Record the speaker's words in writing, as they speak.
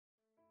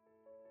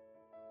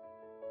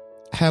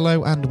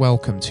Hello and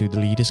welcome to the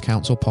Leaders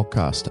Council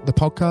podcast, the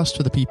podcast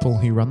for the people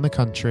who run the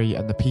country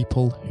and the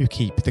people who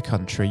keep the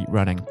country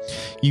running.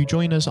 You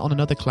join us on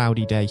another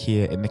cloudy day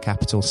here in the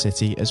capital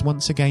city as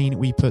once again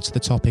we put the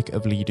topic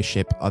of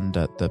leadership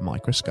under the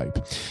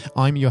microscope.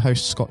 I'm your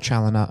host Scott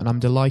Challoner and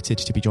I'm delighted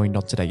to be joined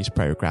on today's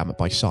programme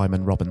by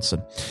Simon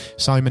Robinson.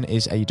 Simon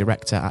is a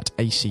director at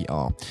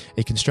ACR,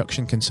 a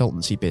construction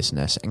consultancy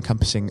business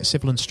encompassing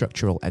civil and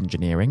structural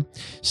engineering,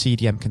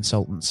 CDM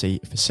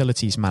consultancy,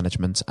 facilities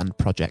management and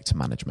project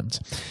management.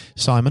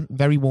 Simon,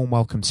 very warm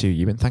welcome to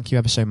you and thank you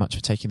ever so much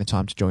for taking the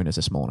time to join us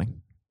this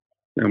morning.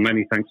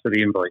 Many thanks for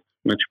the invite.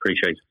 Much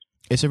appreciated.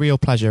 It's a real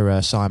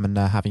pleasure, Simon,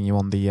 having you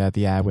on the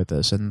air with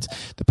us. And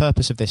the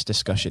purpose of this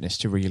discussion is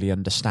to really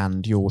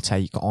understand your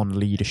take on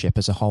leadership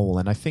as a whole.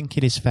 And I think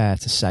it is fair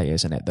to say,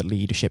 isn't it, that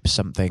leadership is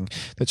something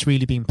that's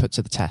really being put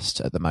to the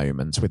test at the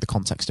moment with the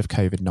context of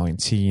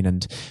COVID-19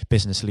 and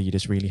business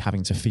leaders really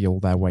having to feel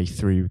their way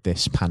through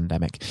this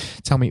pandemic.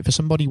 Tell me, for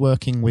somebody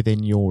working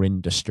within your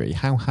industry,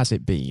 how has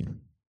it been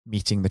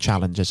meeting the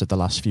challenges of the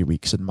last few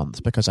weeks and months?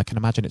 Because I can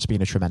imagine it's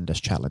been a tremendous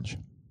challenge.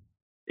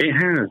 It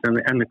has,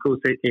 and of course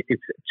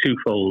it's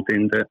twofold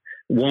in that,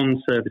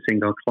 one,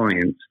 servicing our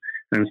clients,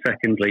 and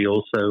secondly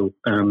also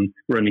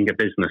running a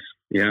business,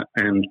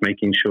 and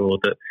making sure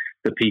that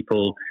the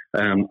people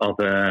are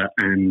there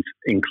and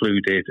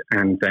included,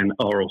 and then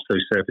are also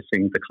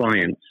servicing the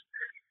clients.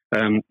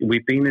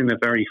 We've been in a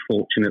very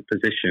fortunate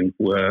position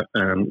where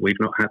we've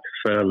not had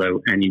to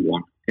furlough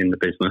anyone in the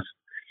business.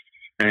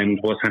 And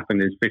what's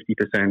happened is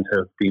 50%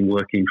 have been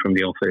working from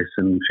the office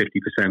and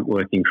 50%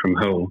 working from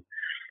home.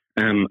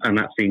 And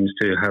that seems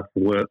to have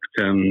worked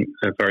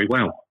very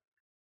well.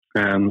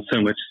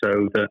 So much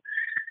so that,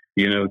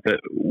 that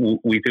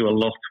we do a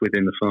lot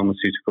within the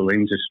pharmaceutical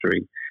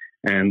industry,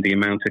 and the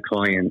amount of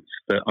clients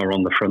that are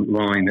on the front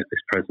line at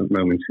this present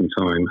moment in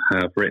time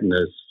have written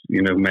us,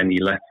 many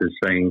letters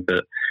saying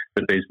that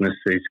the business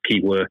is key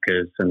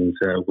workers and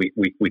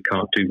we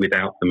can't do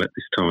without them at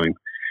this time.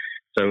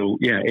 So,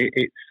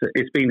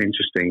 it's been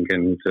interesting,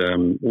 and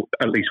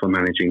at least we're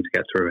managing to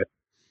get through it.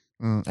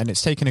 And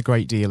it's taken a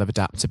great deal of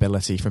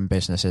adaptability from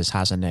businesses,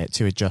 hasn't it,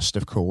 to adjust,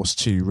 of course,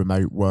 to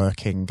remote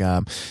working,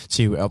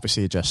 to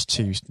obviously adjust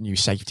to new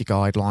safety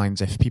guidelines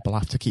if people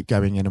have to keep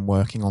going in and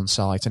working on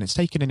site. And it's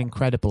taken an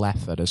incredible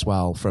effort as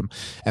well from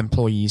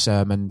employees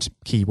and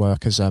key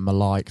workers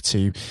alike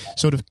to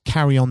sort of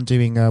carry on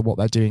doing what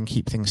they're doing,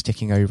 keep things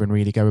ticking over and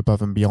really go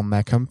above and beyond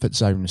their comfort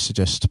zones to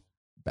just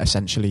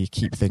essentially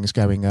keep things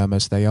going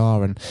as they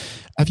are. And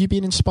have you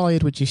been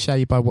inspired, would you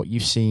say, by what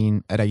you've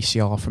seen at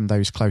ACR from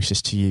those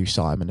closest to you,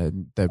 Simon,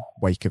 in the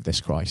wake of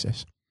this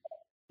crisis?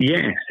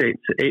 Yes,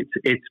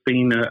 it's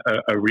been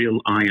a real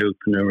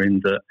eye-opener in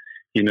that,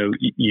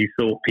 you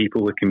thought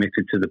people were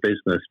committed to the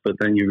business, but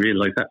then you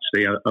realise,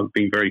 actually, I've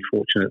been very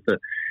fortunate that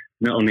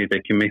not only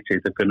they're committed,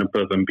 they've gone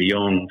above and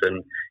beyond.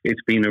 And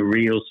it's been a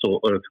real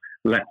sort of,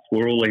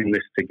 we're all in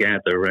this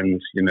together,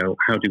 and,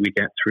 how do we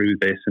get through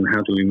this, and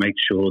how do we make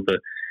sure that,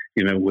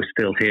 we're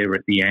still here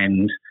at the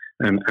end,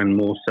 and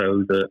more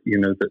so that,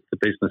 that the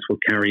business will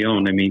carry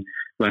on. I mean,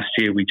 last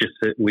year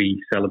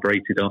we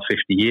celebrated our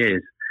 50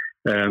 years,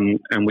 and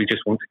we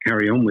just want to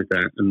carry on with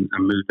that and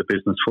move the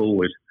business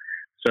forward.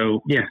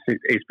 So, yes,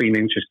 it's been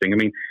interesting. I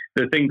mean,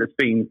 the thing that's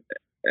been,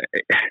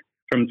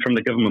 from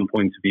the government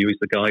point of view, is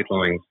the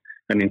guidelines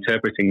and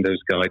interpreting those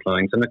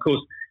guidelines. And of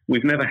course,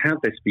 we've never had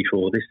this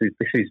before. This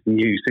is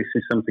news. This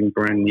is something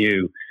brand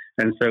new.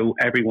 And so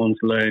everyone's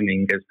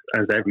learning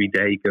as every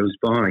day goes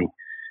by.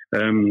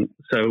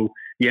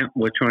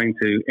 We're trying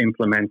to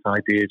implement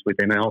ideas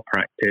within our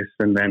practice,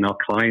 and then our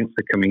clients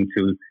are coming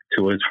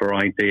to us for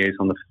ideas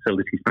on the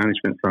facilities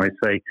management side.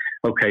 Say,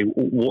 okay,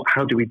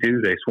 how do we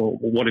do this?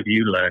 What have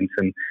you learned,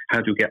 and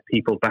how do we get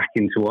people back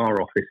into our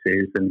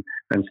offices and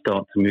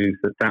start to move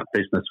that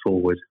business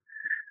forward?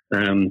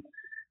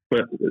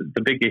 But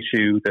the big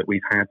issue that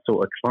we've had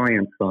sort of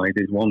client side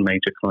is one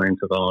major client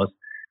of ours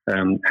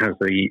has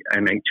the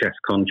NHS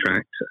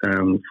contract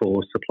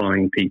for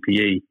supplying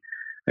PPE.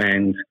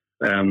 And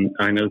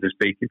I know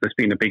there's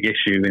been a big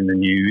issue in the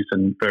news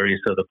and various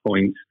other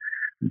points.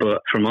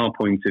 But from our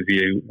point of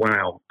view,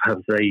 wow,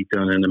 have they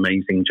done an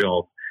amazing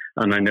job.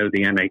 And I know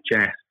the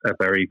NHS are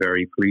very,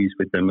 very pleased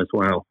with them as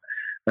well.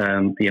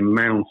 The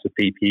amount of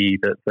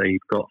PPE that they've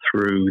got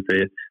through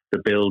the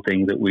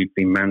building that we've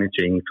been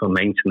managing for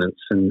maintenance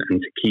and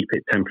to keep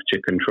it temperature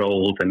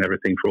controlled and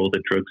everything for all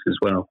the drugs as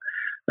well.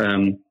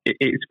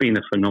 It's been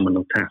a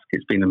phenomenal task.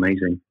 It's been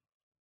amazing.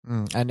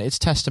 And it's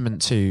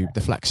testament to the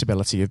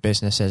flexibility of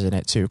business, isn't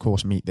it, to, of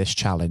course, meet this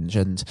challenge.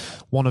 And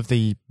one of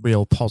the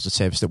real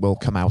positives that will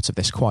come out of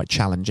this quite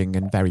challenging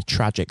and very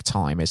tragic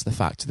time is the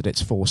fact that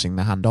it's forcing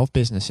the hand of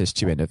businesses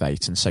to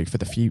innovate. And so for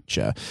the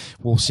future,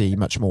 we'll see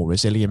much more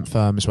resilient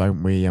firms,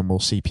 won't we? And we'll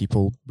see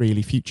people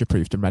really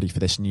future-proofed and ready for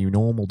this new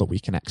normal that we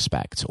can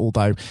expect.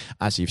 Although,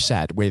 as you've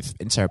said, with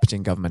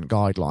interpreting government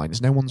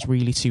guidelines, no one's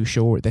really too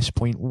sure at this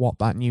point what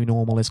that new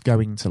normal is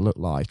going to look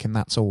like. And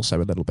that's also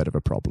a little bit of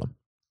a problem.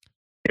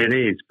 It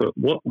is, but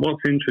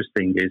what's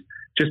interesting is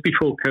just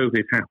before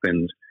COVID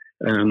happened,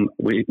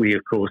 we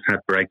of course had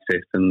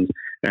Brexit, and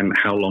and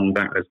how long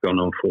that has gone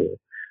on for.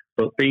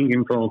 But being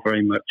involved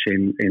very much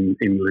in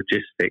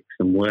logistics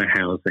and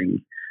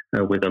warehousing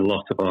with a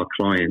lot of our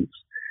clients,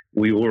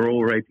 we were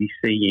already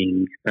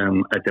seeing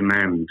a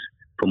demand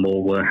for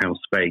more warehouse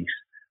space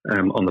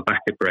on the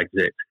back of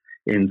Brexit,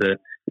 in that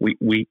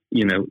we,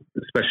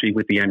 especially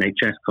with the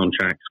NHS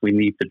contracts, we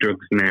need the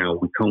drugs now.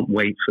 We can't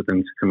wait for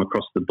them to come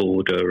across the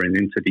border and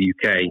into the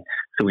UK,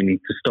 so we need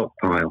to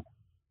stockpile.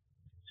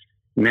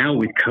 Now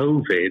with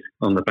COVID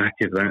on the back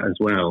of that as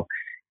well,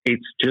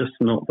 it's just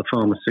not the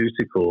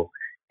pharmaceutical.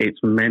 It's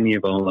many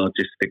of our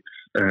logistics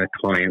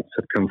clients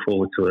have come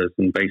forward to us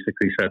and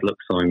basically said, look,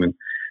 Simon,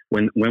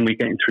 when we're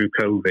getting through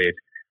COVID,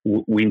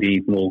 we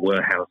need more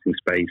warehousing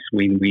space.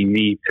 We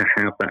need to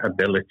have that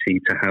ability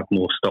to have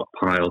more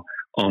stockpile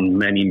on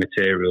many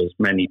materials,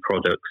 many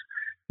products,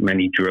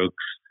 many drugs.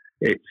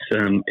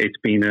 It's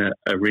been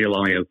a real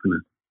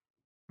eye-opener.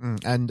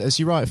 And as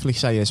you rightfully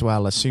say as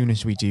well, as soon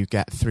as we do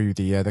get through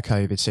the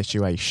COVID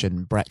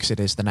situation, Brexit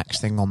is the next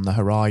thing on the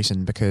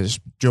horizon, because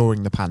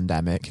during the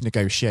pandemic,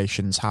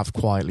 negotiations have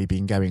quietly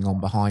been going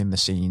on behind the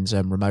scenes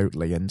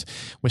remotely, and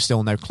we're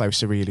still no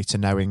closer really to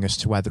knowing as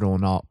to whether or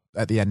not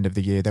at the end of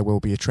the year there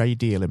will be a trade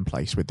deal in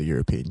place with the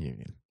European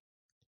Union.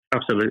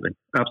 Absolutely.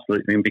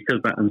 And because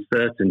of that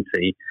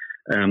uncertainty,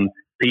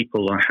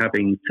 people are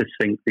having to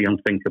think the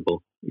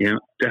unthinkable. Yeah,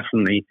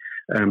 definitely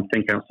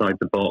think outside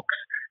the box.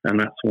 And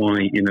that's why,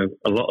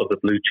 a lot of the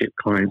blue chip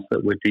clients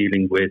that we're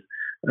dealing with,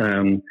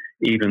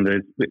 even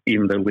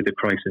though with the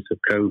crisis of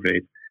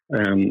COVID,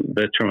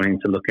 they're trying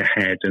to look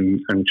ahead and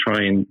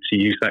trying to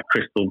use that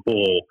crystal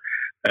ball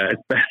as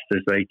best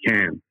as they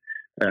can.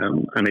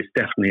 And it's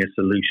definitely a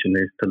solution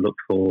is to look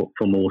for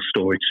more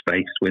storage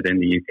space within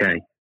the UK.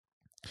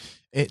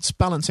 It's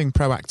balancing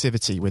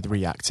proactivity with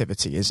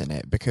reactivity, isn't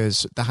it?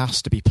 Because there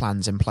has to be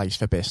plans in place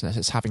for business.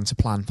 It's having to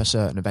plan for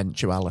certain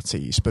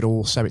eventualities, but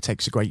also it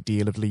takes a great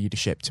deal of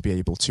leadership to be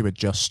able to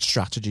adjust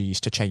strategies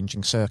to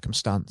changing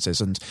circumstances.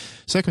 And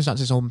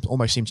circumstances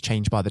almost seem to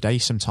change by the day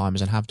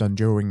sometimes, and have done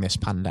during this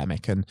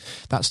pandemic. And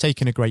that's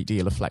taken a great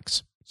deal of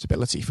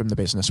flexibility from the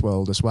business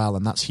world as well.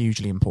 And that's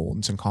hugely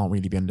important and can't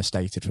really be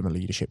understated from a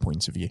leadership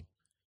point of view.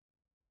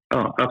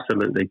 Oh,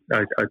 absolutely.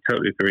 I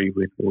totally agree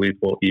with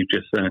what you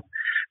just said.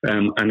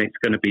 And it's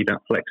going to be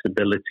that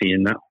flexibility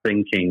and that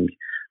thinking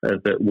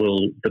that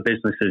the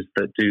businesses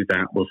that do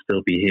that will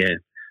still be here.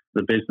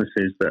 The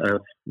businesses that have,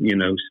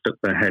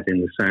 stuck their head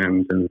in the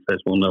sand and says,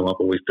 well, no,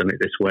 I've always done it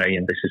this way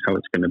and this is how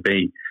it's going to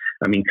be.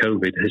 I mean,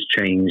 COVID has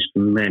changed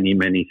many,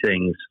 many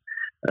things.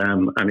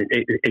 And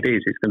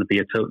it's going to be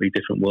a totally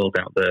different world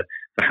out there.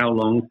 For how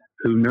long?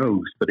 Who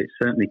knows? But it's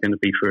certainly going to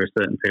be for a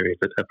certain period,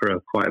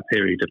 for quite a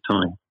period of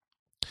time.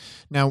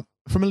 Now,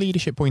 from a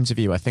leadership point of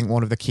view, I think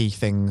one of the key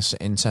things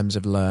in terms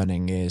of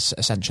learning is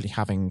essentially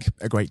having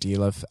a great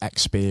deal of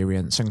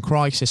experience and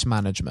crisis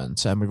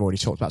management. We've already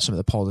talked about some of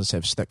the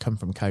positives that come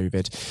from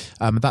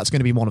COVID. That's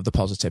going to be one of the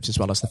positives, as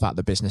well as the fact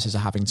that businesses are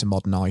having to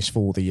modernise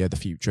for the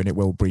future, and it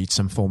will breed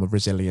some form of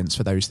resilience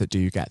for those that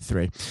do get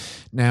through.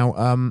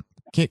 Now,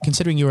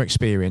 considering your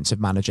experience of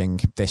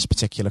managing this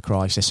particular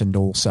crisis and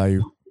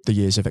also the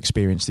years of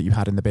experience that you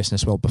had in the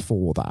business world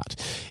before that,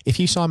 if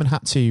you, Simon,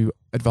 had to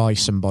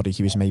advise somebody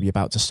who is maybe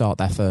about to start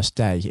their first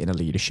day in a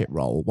leadership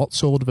role, what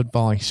sort of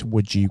advice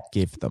would you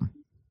give them?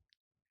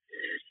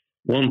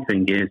 One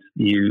thing is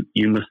you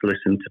must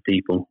listen to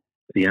people.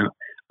 Yeah,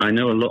 I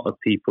know a lot of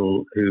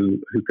people who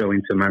go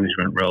into a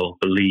management role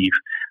believe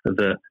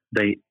that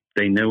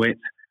they know it,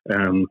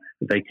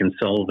 they can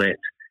solve it,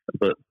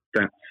 but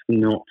that's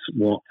not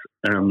what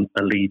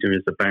a leader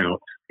is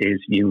about. Is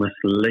you must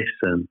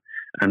listen.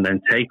 And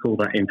then take all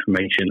that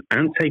information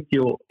and take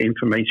your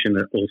information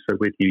also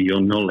with you,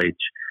 your knowledge,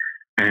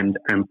 and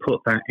put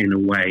that in a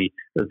way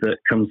that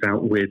comes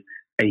out with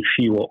a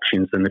few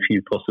options and a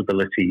few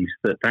possibilities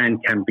that then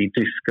can be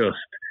discussed,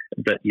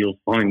 that you'll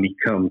finally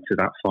come to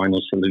that final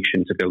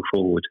solution to go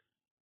forward.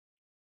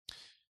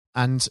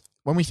 And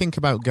when we think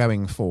about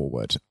going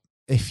forward,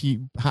 if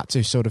you had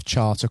to sort of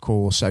chart a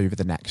course over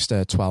the next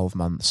 12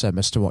 months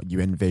as to what you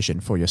envision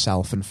for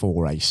yourself and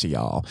for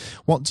ACR,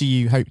 what do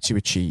you hope to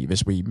achieve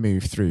as we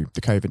move through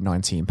the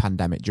COVID-19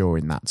 pandemic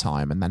during that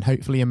time, and then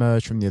hopefully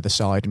emerge from the other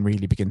side and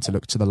really begin to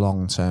look to the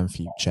long-term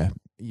future,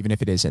 even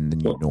if it is in the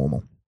new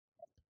normal?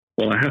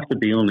 Well, I have to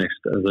be honest,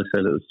 as I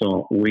said at the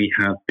start, we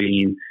have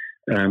been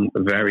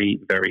very,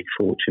 very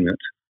fortunate.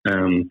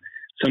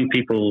 Some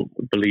people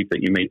believe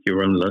that you make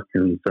your own luck,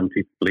 and some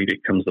people believe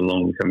it comes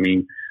along. I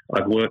mean,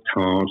 I've worked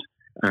hard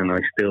and I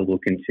still will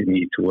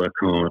continue to work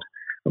hard.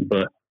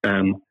 But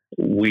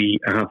we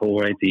have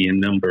already a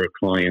number of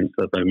clients,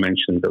 as I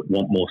mentioned, that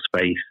want more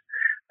space.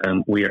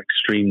 We are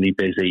extremely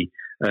busy.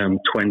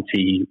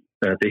 20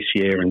 this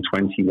year and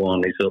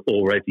 21 is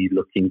already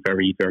looking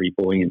very, very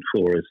buoyant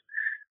for us.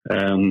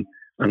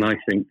 And I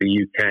think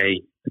the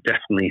UK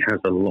definitely has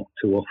a lot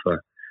to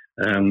offer.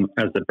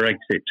 As the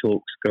Brexit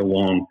talks go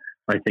on,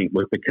 I think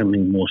we're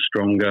becoming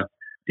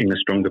in a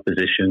stronger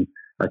position.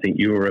 I think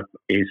Europe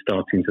is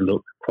starting to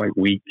look quite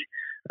weak.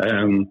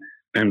 And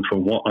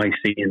from what I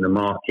see in the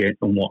market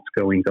and what's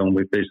going on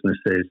with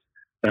businesses,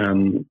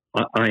 I'm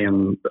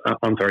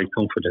very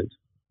confident.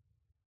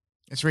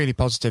 It's really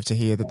positive to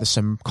hear that there's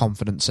some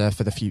confidence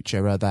for the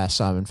future there,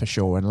 Simon, for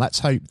sure. And let's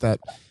hope that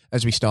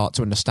as we start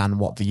to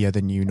understand what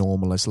the new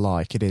normal is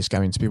like, it is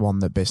going to be one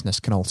that business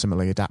can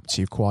ultimately adapt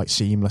to quite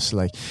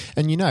seamlessly.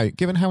 And,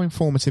 given how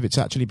informative it's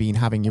actually been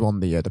having you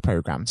on the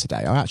programme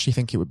today, I actually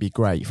think it would be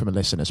great from a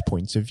listener's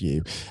point of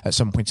view at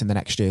some point in the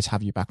next year to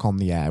have you back on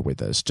the air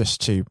with us,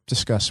 just to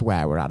discuss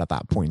where we're at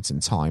that point in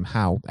time,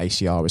 how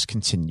ACR has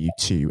continued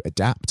to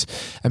adapt,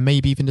 and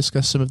maybe even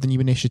discuss some of the new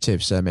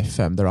initiatives, if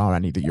there are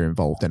any that you're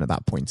involved in at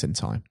that point in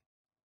time.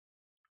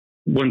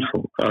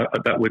 Wonderful.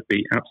 That would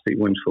be absolutely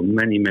wonderful.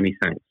 Many, many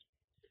thanks.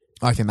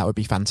 I think that would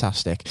be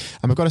fantastic.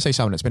 And I've got to say,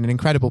 Simon, it's been an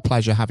incredible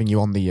pleasure having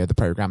you on the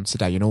programme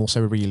today, and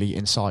also a really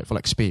insightful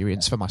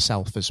experience for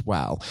myself as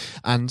well.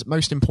 And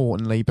most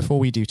importantly, before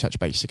we do touch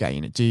base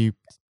again, do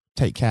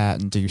take care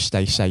and do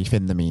stay safe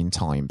in the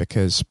meantime,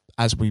 because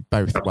as we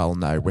both well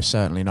know, we're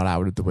certainly not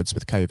out of the woods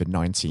with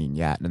COVID-19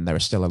 yet, and there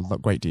is still a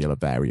great deal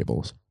of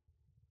variables.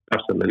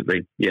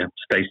 Absolutely. Yeah,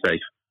 stay safe.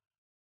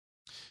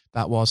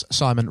 That was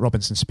Simon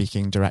Robinson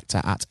speaking, Director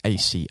at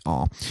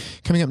ACR.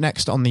 Coming up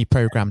next on the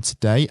programme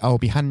today, I'll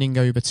be handing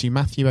over to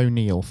Matthew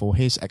O'Neill for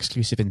his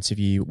exclusive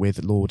interview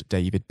with Lord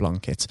David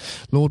Blunkett.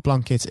 Lord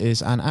Blunkett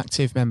is an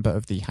active member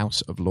of the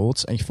House of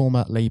Lords, a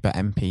former Labour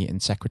MP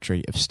and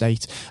Secretary of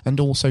State, and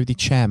also the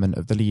chairman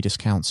of the Leaders'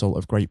 Council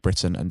of Great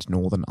Britain and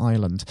Northern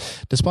Ireland.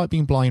 Despite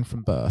being blind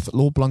from birth,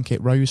 Lord Blunkett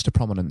rose to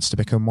prominence to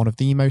become one of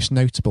the most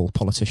notable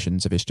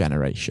politicians of his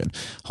generation,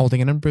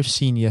 holding a number of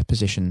senior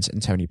positions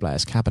in Tony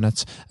Blair's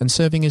cabinet, and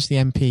serving as the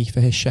MP for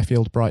his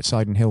Sheffield,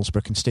 Brightside and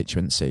Hillsborough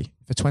constituency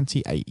for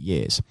 28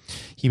 years.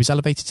 He was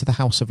elevated to the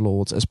House of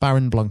Lords as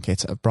Baron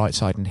Blunkett of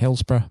Brightside and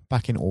Hillsborough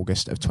back in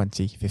August of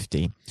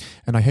 2015.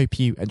 And I hope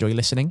you enjoy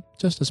listening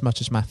just as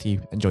much as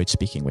Matthew enjoyed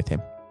speaking with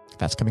him.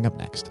 That's coming up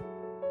next.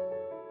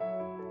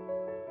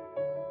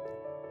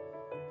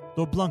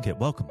 Lord Blunkett,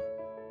 welcome.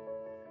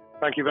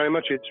 Thank you very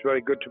much. It's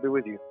very good to be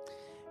with you.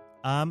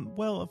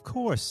 Well, of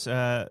course,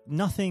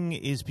 nothing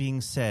is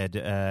being said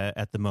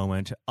at the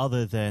moment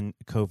other than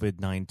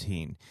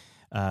COVID-19,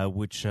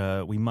 which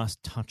we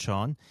must touch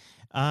on.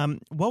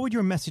 What would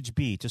your message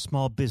be to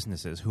small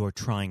businesses who are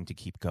trying to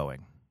keep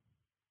going?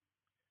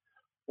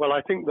 Well,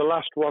 I think the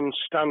last ones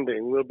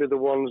standing will be the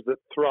ones that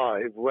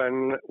thrive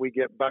when we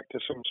get back to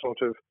some sort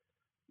of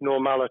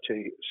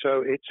normality.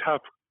 So it's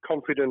have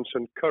confidence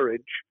and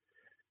courage.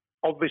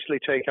 Obviously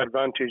take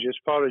advantage as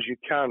far as you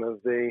can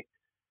of the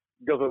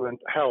government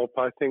help.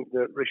 I think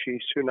that Rishi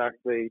Sunak,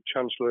 the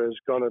Chancellor, has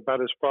gone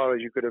about as far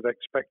as you could have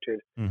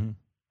expected in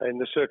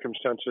the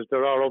circumstances.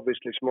 There are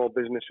obviously small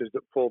businesses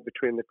that fall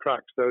between the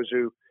cracks. Those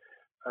who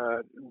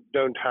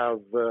don't have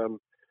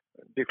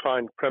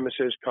defined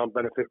premises can't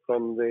benefit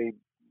from the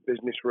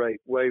business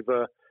rate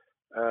waiver,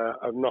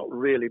 have not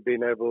really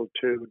been able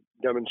to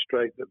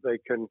demonstrate that they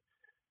can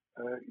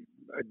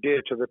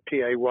adhere to the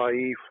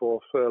PAYE for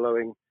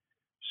furloughing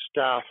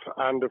staff,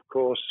 and of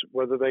course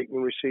whether they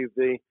can receive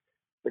the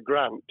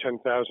grant,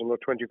 10,000 or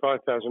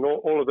 25,000.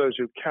 All of those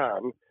who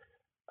can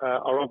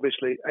are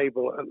obviously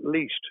able at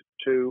least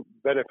to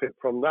benefit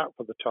from that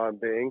for the time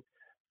being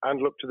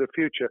and look to the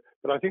future.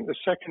 But I think the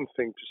second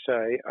thing to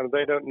say, and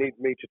they don't need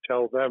me to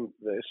tell them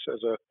this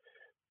as a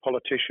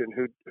politician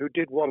who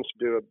did once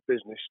do a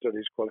business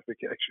studies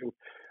qualification,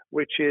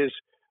 which is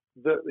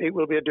that it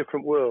will be a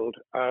different world,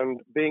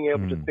 and being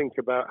able to think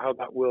about how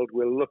that world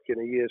will look in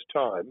a year's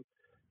time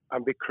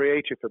and be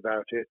creative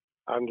about it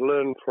and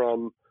learn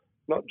from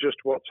not just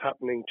what's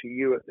happening to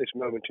you at this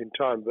moment in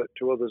time, but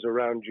to others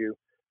around you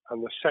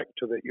and the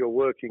sector that you're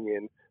working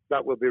in,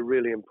 that will be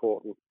really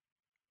important.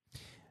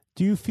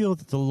 Do you feel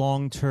that the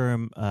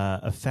long-term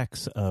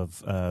effects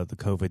of the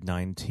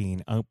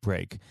COVID-19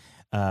 outbreak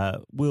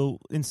will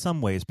in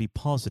some ways be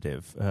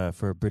positive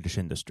for British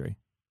industry?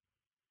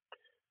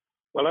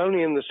 Well,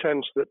 only in the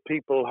sense that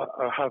people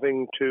are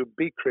having to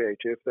be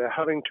creative, they're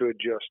having to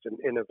adjust and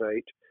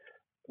innovate.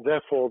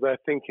 Therefore, they're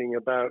thinking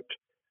about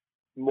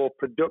more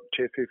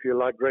productive, if you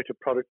like, greater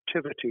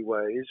productivity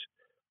ways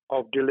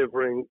of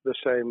delivering the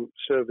same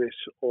service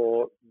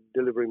or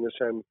delivering the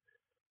same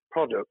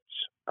products.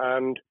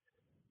 And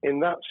in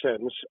that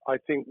sense, I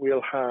think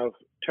we'll have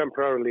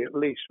temporarily at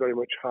least very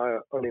much higher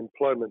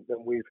unemployment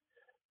than we've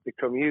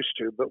become used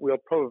to, but we'll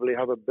probably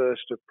have a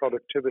burst of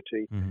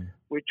productivity,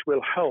 which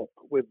will help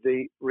with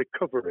the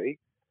recovery.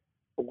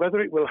 Whether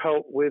it will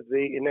help with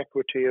the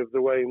inequity of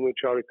the way in which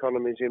our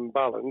economy is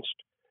imbalanced,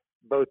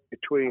 both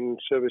between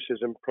services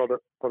and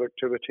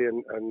productivity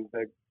and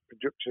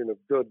production of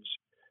goods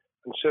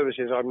and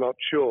services, I'm not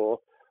sure.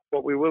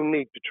 What we will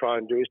need to try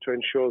and do is to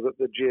ensure that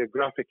the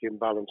geographic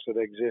imbalance that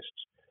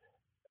exists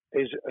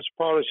is, as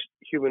far as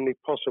humanly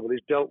possible,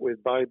 is dealt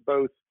with by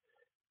both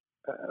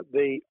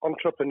the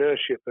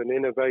entrepreneurship and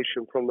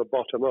innovation from the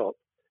bottom up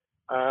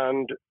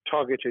and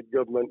targeted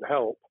government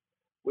help,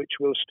 which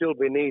will still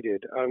be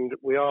needed. And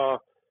we are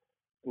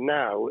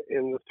now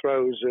in the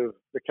throes of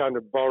the kind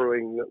of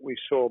borrowing that we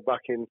saw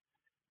back in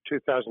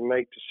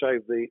 2008 to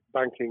save the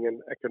banking and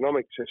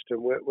economic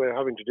system. We're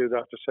having to do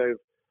that to save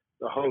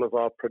the whole of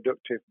our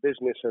productive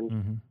business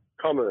and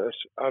commerce,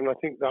 and I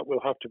think that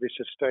will have to be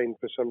sustained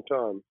for some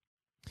time.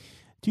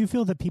 Do you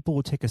feel that people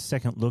will take a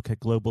second look at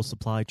global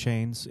supply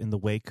chains in the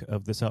wake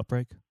of this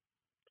outbreak?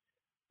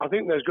 I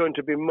think there's going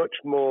to be much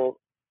more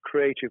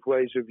creative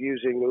ways of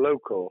using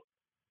local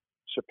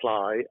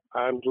supply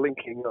and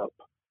linking up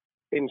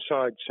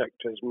inside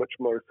sectors much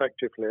more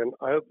effectively. And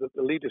I hope that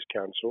the Leaders'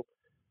 Council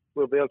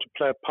will be able to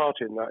play a part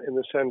in that, in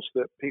the sense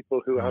that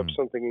people who have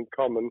something in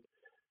common,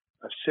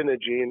 a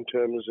synergy in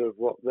terms of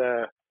what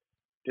they're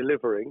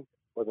delivering,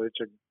 whether it's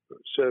a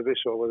service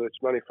or whether it's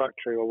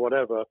manufacturing or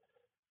whatever,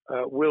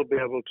 will be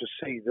able to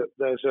see that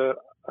there's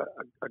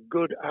a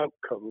good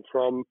outcome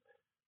from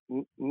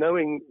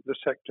knowing the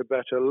sector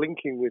better,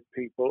 linking with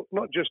people,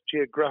 not just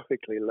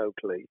geographically,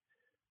 locally,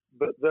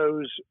 but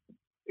those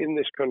in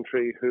this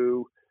country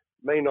who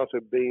may not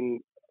have been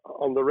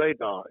on the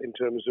radar in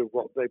terms of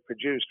what they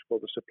produced for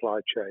the supply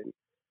chain.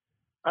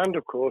 And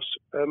of course,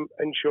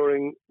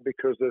 ensuring,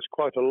 because there's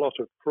quite a lot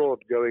of fraud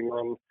going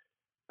on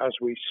as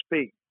we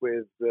speak,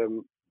 with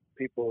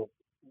people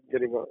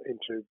getting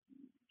into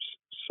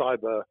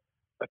cyber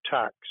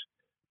attacks,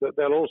 that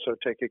they'll also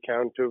take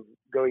account of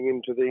going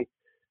into the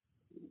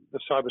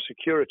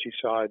cybersecurity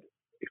side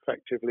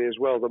effectively as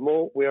well. The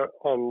more we're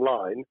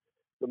online,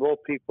 the more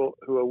people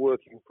who are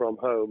working from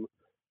home,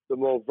 the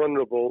more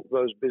vulnerable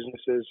those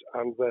businesses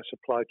and their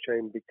supply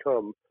chain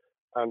become.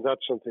 And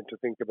that's something to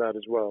think about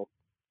as well.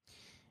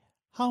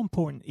 How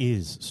important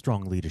is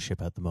strong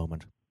leadership at the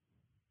moment?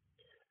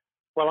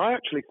 Well, I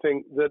actually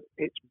think that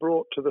it's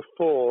brought to the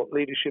fore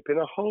leadership in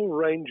a whole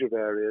range of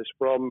areas,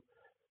 from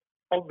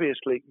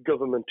obviously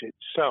government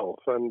itself,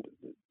 and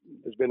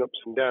there's been ups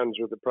and downs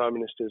with the Prime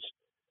Minister's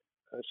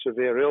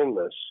severe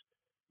illness,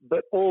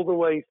 but all the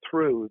way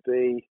through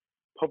the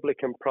public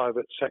and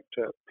private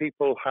sector.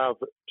 People have,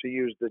 to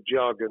use the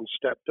jargon,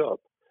 stepped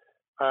up,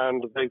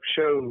 and they've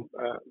shown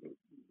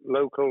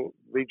local,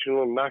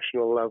 regional,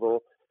 national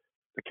level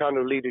the kind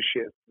of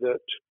leadership that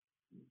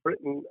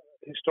Britain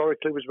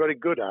historically was very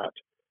good at.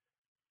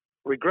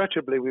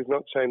 Regrettably, we've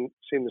not seen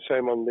the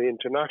same on the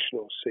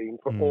international scene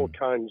for all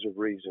kinds of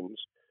reasons,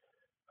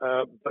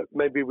 but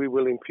maybe we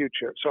will in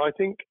future. So I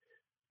think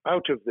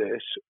out of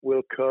this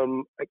will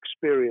come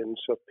experience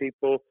of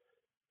people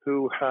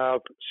who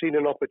have seen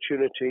an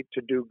opportunity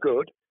to do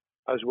good,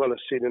 as well as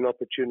seen an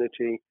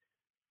opportunity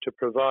to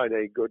provide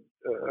a good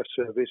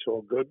service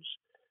or goods,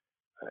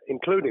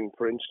 including,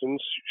 for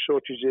instance,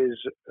 shortages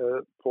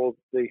for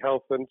the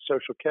health and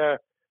social care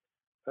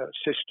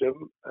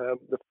system,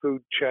 the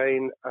food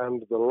chain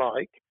and the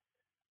like.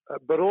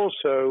 But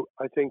also,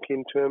 I think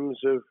in terms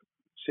of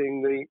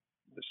seeing the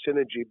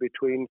synergy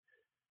between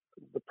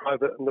the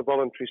private and the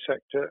voluntary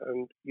sector,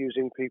 and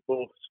using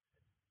people's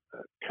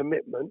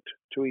commitment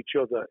to each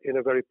other in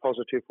a very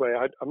positive way.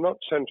 I'm not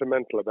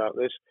sentimental about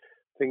this.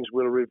 Things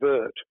will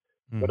revert.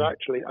 But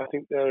actually, I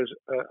think there's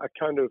a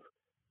kind of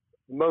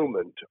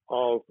moment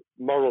of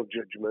moral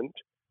judgment,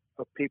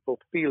 of people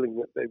feeling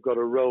that they've got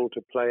a role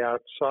to play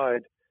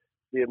outside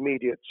the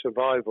immediate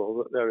survival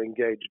that they're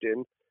engaged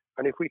in.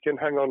 And if we can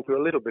hang on to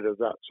a little bit of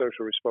that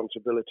social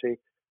responsibility,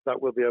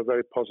 that will be a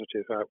very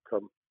positive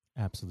outcome.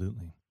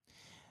 Absolutely.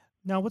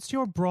 Now, what's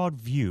your broad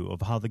view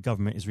of how the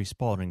government is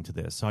responding to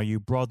this? Are you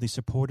broadly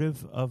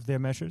supportive of their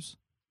measures?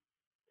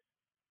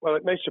 Well,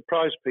 it may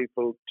surprise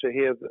people to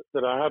hear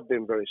that I have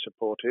been very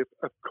supportive.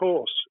 Of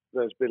course,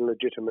 there's been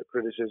legitimate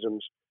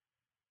criticisms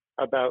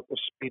about the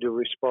speed of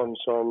response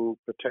on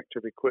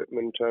protective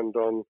equipment and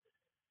on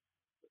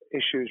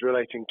issues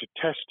relating to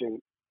testing.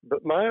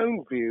 But my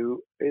own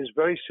view is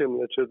very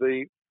similar to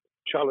the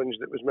challenge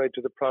that was made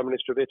to the Prime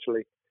Minister of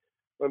Italy,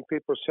 when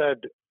people said,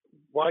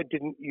 why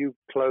didn't you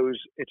close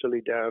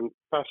Italy down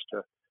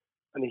faster?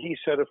 And he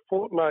said, a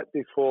fortnight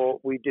before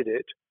we did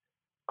it,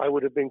 I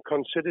would have been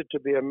considered to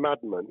be a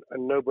madman,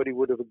 and nobody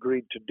would have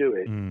agreed to do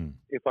it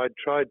if I'd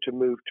tried to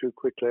move too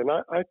quickly. And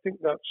I think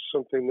that's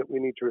something that we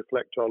need to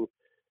reflect on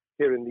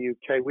here in the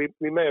UK.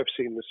 We may have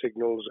seen the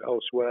signals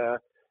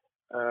elsewhere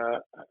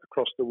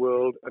across the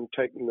world and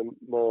taken them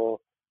more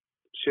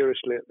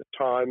seriously at the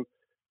time.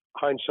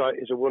 Hindsight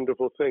is a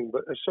wonderful thing,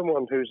 but as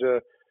someone who's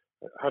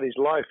had his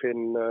life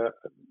in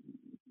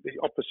the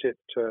opposite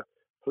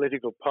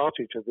political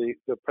party to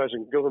the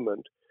present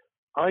government,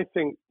 I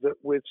think that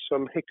with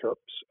some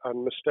hiccups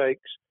and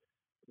mistakes,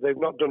 they've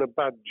not done a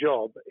bad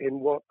job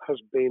in what has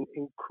been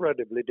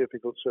incredibly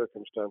difficult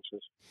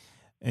circumstances.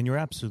 And you're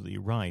absolutely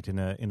right. In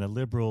a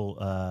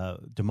liberal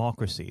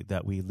democracy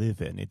that we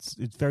live in, it's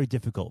very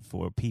difficult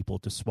for people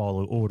to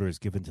swallow orders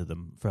given to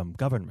them from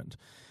government.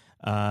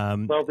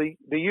 Well,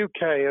 the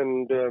UK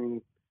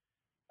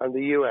and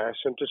the US,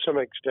 and to some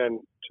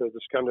extent the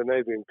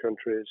Scandinavian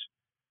countries,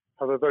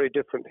 have a very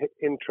different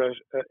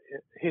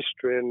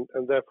history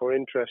and therefore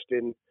interest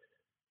in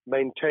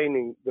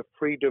maintaining the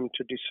freedom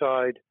to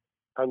decide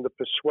and the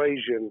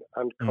persuasion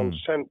and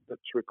consent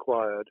that's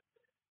required.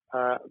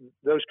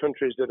 Those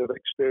countries that have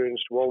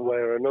experienced one way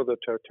or another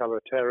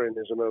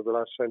totalitarianism over the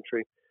last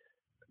century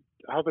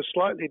have a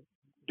slightly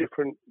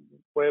different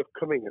way of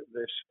coming at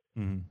this.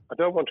 I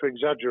don't want to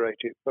exaggerate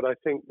it, but I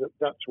think that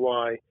that's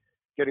why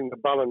getting the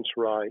balance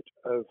right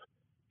of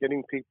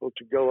getting people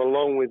to go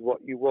along with what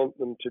you want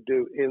them to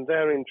do in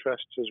their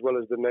interests as well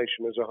as the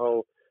nation as a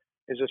whole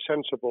is a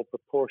sensible,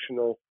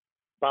 proportional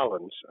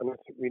balance. And I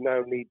think we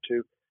now need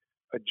to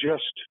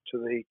adjust to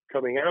the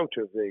coming out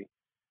of the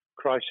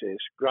crisis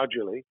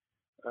gradually,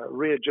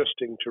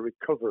 readjusting to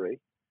recovery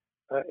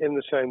in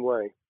the same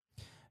way.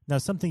 Now,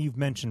 something you've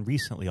mentioned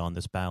recently on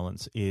this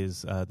balance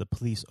is the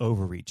police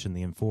overreach in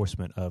the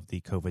enforcement of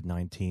the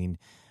COVID-19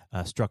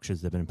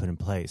 structures that have been put in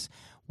place.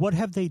 What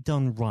have they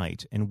done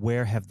right, and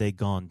where have they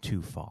gone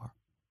too far?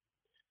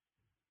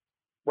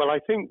 Well, I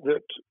think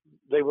that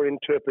they were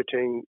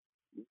interpreting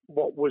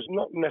what was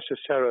not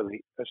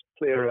necessarily as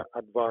clear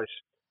advice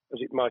as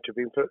it might have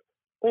been for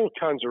all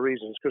kinds of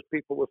reasons, because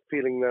people were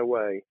feeling their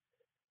way.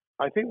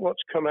 I think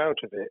what's come out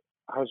of it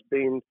has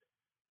been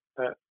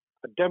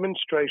a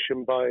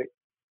demonstration by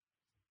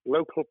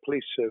local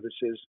police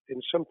services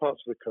in some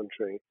parts of the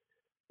country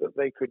that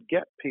they could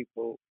get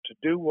people to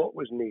do what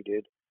was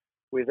needed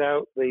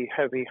without the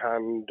heavy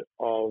hand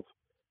of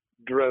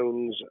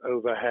drones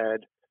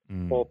overhead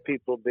or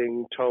people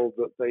being told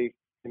that they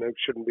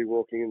shouldn't be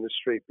walking in the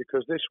street,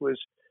 because this was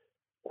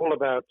all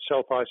about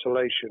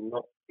self-isolation,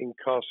 not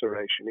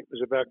incarceration. It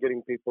was about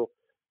getting people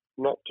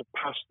not to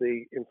pass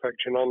the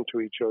infection on to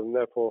each other and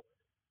therefore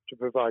to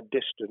provide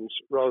distance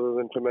rather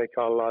than to make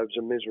our lives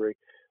a misery.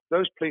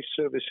 Those police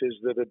services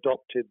that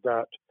adopted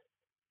that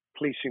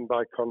policing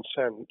by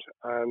consent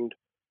and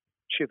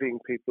chivying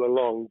people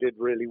along did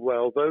really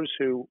well. Those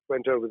who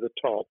went over the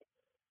top,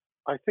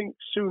 I think,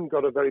 soon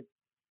got a very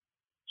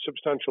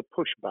substantial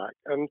pushback.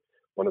 And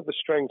one of the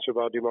strengths of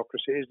our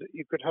democracy is that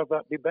you could have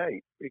that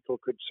debate. People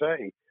could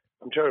say,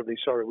 I'm terribly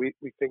sorry, we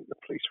think the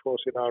police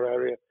force in our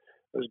area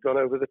has gone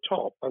over the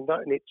top. And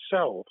that in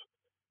itself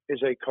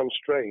is a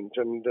constraint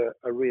and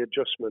a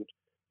readjustment.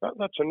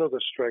 That's another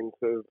strength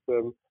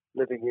of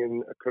living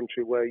in a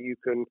country where you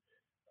can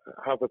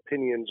have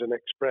opinions and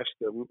express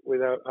them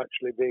without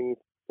actually being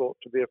thought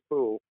to be a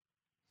fool.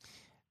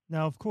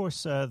 Now, of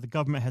course, the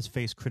government has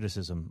faced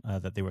criticism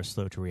that they were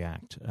slow to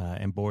react,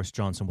 and Boris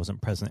Johnson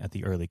wasn't present at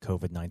the early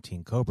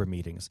COVID-19 COBRA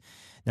meetings.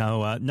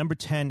 Now, Number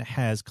 10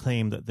 has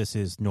claimed that this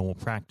is normal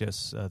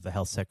practice. The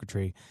health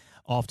secretary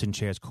often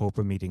chairs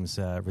COBRA meetings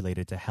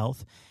related to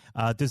health.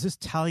 Does this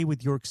tally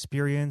with your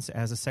experience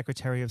as a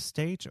Secretary of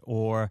State,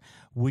 or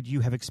would you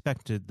have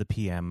expected the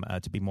PM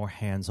to be more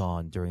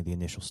hands-on during the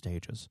initial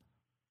stages?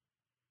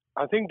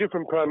 I think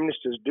different prime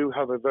ministers do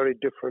have a very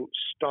different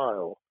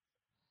style.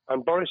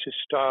 And Boris's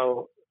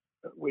style,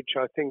 which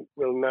I think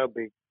will now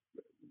be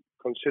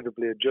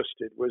considerably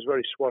adjusted, was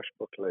very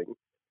swashbuckling.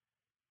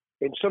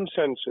 In some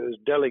senses,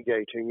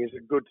 delegating is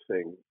a good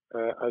thing,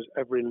 as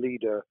every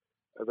leader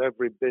of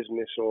every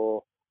business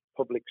or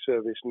public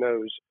service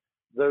knows.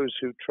 Those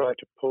who try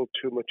to pull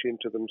too much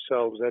into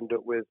themselves end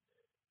up with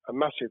a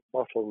massive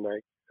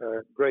bottleneck,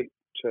 great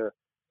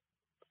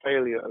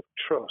failure of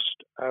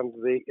trust, and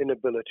the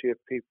inability of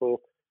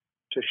people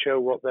to show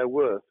what they're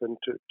worth and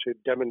to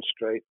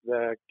demonstrate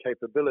their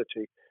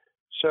capability.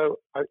 So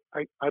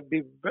I'd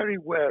be very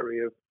wary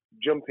of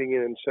jumping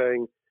in and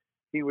saying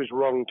he was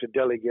wrong to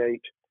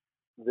delegate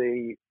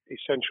the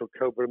essential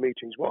COBRA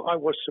meetings. What I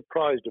was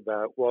surprised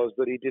about was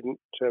that he didn't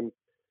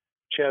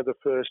chair the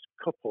first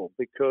couple,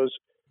 because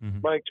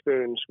my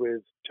experience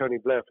with Tony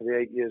Blair for the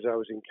 8 years I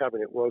was in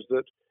cabinet was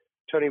that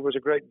Tony was a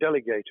great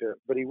delegator,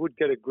 but he would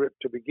get a grip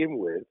to begin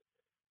with,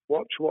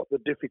 watch what the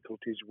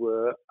difficulties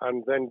were,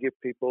 and then give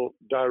people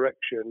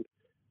direction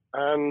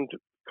and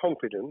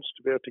confidence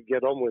to be able to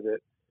get on with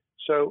it.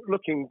 So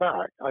looking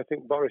back, I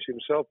think Boris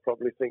himself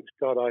probably thinks,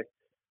 God, I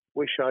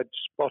wish I'd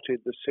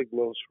spotted the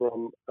signals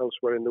from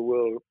elsewhere in the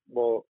world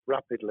more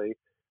rapidly,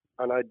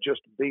 and I'd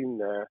just been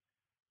there.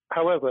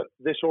 However,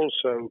 this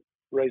also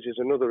raises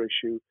another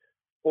issue.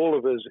 All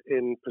of us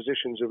in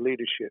positions of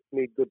leadership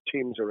need good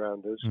teams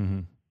around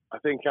us. I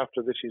think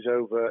after this is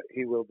over,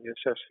 he will be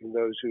assessing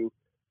those who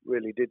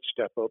really did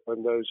step up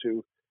and those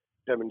who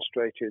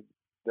demonstrated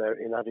their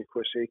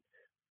inadequacy.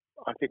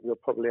 I think we'll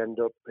probably end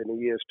up in a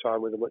year's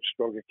time with a much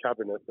stronger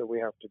cabinet than we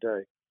have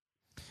today.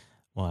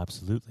 Well,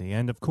 absolutely.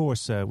 And of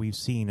course, we've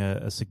seen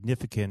a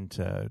significant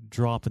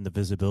drop in the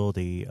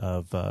visibility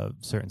of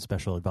certain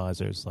special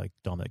advisors like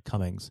Dominic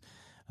Cummings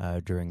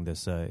during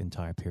this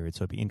entire period.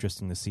 So it'd be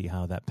interesting to see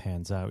how that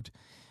pans out.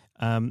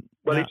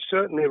 It's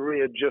certainly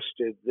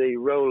readjusted the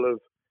role of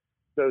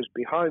those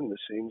behind the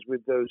scenes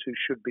with those who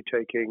should be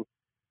taking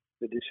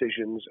the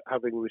decisions,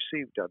 having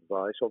received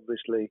advice.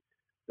 Obviously,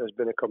 there's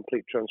been a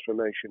complete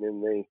transformation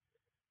in the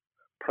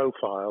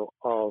profile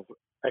of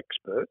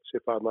experts,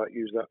 if I might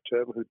use that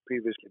term, who'd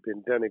previously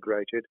been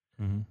denigrated.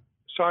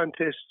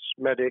 Scientists,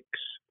 medics,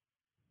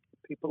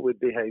 people with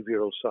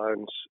behavioral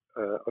science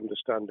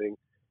understanding.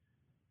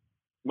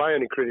 My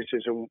only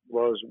criticism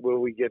was, were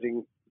we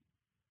getting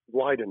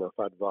wide enough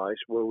advice?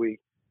 Were we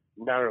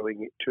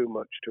narrowing it too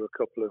much to a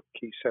couple of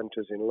key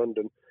centres in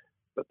London?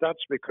 But that's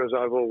because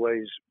I've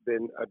always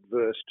been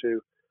adverse to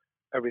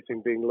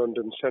everything being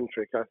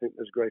London-centric, I think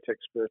there's great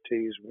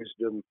expertise,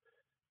 wisdom,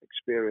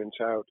 experience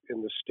out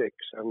in the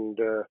sticks, and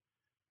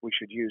we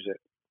should use it.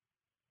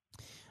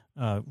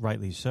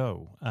 Rightly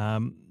so.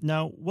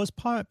 Now, was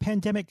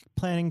pandemic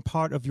planning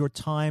part of your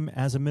time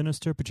as a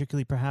minister,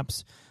 particularly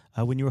perhaps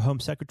when you were Home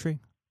Secretary?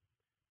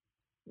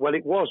 Well,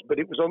 it was, but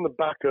it was on the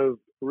back of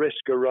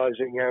risk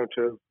arising out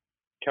of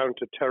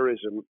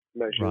counter-terrorism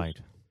measures. Right.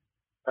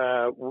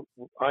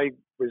 I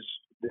was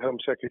the Home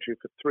Secretary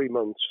for 3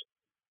 months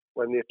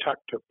when the attack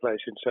took place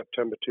in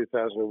September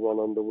 2001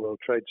 on the World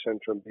Trade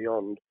Center and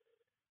beyond.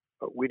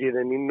 We did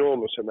an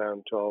enormous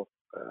amount of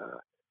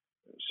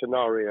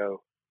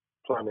scenario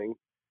planning,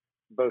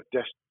 both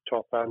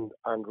desktop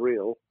and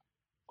real.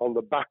 On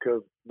the back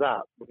of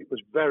that, it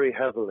was very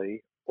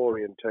heavily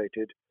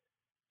orientated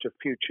to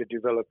future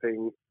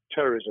developing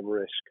terrorism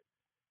risk.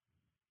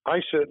 I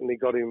certainly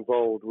got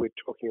involved with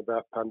talking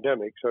about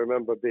pandemics. I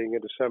remember being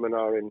at a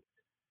seminar in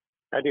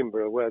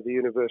Edinburgh where the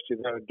university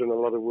there had done a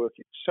lot of work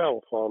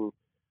itself on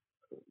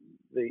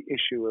the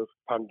issue of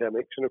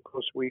pandemics. And of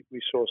course, we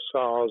saw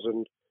SARS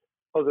and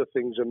other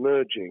things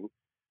emerging.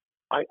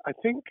 I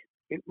think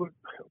people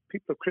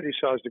have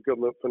criticised the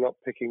government for not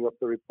picking up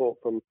the report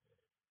from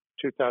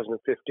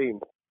 2015,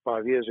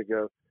 5 years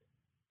ago.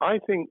 I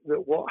think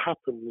that what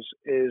happens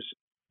is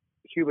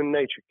human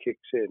nature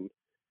kicks in.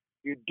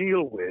 You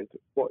deal with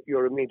what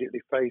you're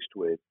immediately faced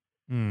with.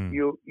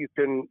 You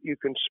can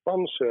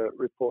sponsor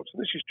reports.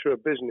 And this is true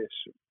of business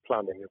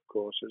planning, of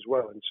course, as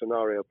well, and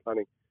scenario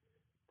planning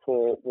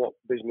for what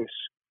business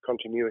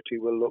continuity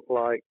will look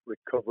like,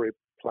 recovery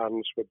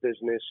plans for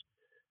business,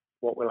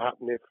 what will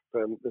happen if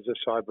there's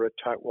a cyber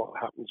attack, what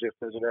happens if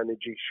there's an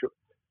energy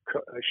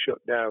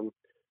shutdown.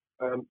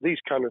 These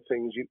kind of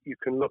things you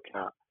can look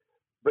at,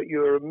 but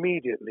you're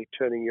immediately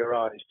turning your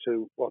eyes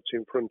to what's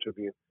in front of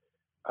you.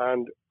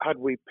 And had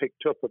we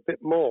picked up a bit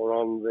more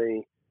on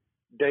the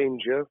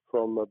danger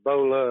from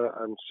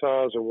Ebola and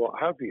SARS and what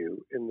have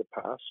you in the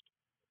past,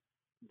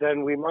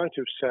 then we might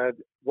have said,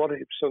 what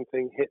if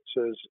something hits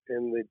us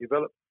in the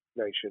developed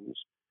nations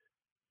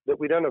that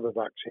we don't have a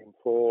vaccine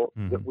for,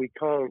 that we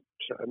can't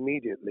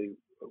immediately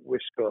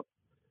whisk up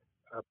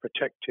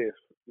protective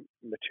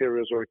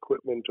materials or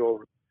equipment,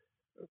 or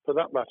for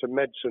that matter,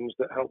 medicines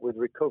that help with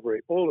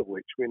recovery, all of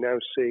which we now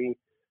see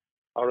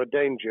are a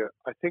danger.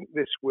 I think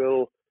this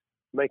will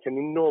make an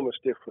enormous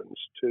difference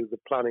to the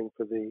planning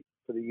for the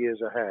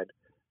years ahead.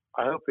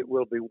 I hope it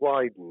will be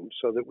widened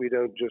so that we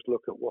don't just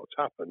look at what's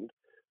happened,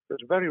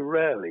 because very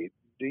rarely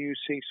do you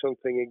see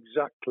something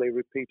exactly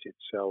repeat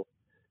itself.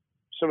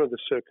 Some of the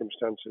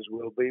circumstances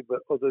will be, but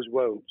others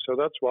won't. So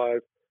that's why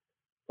I've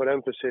put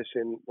emphasis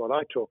in what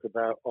I talk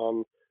about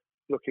on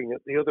looking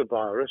at the other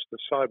virus, the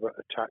cyber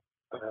attack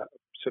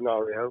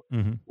scenario,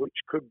 which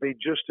could be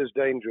just as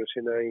dangerous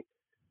in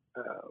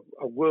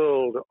a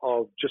world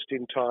of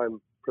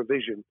just-in-time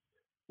provision.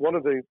 One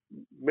of the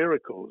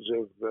miracles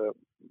of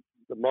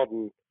the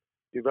modern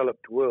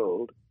developed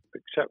world,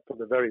 except for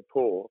the very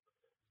poor,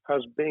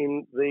 has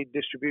been the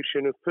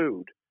distribution of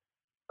food.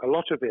 A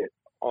lot of it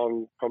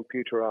on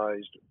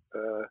computerized,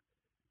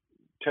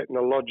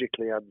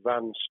 technologically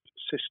advanced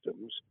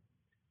systems.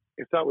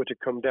 If that were to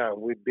come down,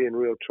 we'd be in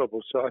real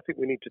trouble. So I think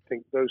we need to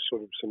think those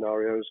sort of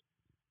scenarios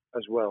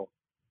as well.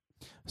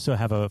 So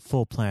have a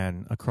full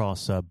plan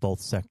across both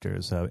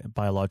sectors,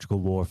 biological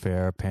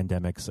warfare,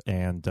 pandemics,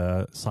 and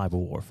cyber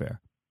warfare.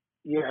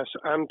 Yes,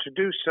 and to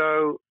do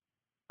so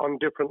on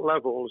different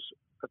levels.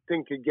 I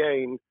think,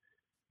 again,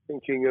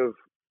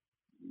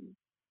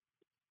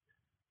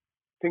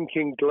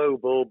 thinking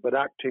global but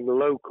acting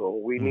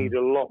local, we need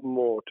a lot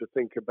more to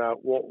think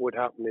about what would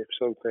happen if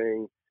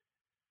something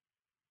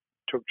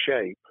took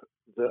shape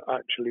that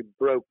actually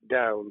broke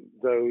down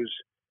those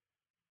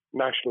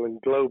national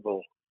and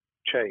global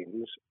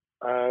chains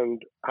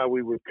and how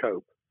we would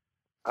cope.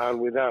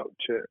 And without,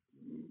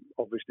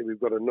 obviously, we've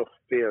got enough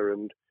fear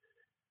and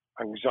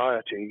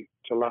anxiety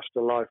to last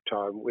a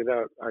lifetime.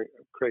 Without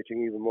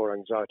creating even more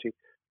anxiety,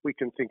 we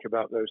can think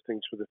about those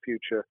things for the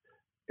future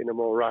in a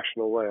more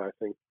rational way, I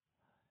think.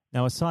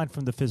 Now, aside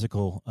from the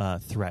physical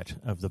threat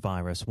of the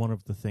virus, one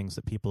of the things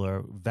that people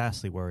are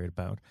vastly worried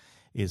about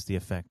is the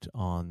effect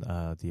on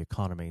the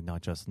economy,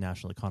 not just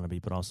national economy,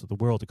 but also the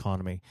world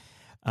economy.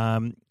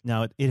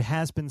 Now, it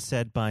has been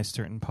said by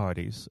certain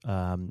parties,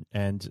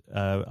 and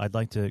I'd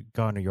like to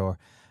garner your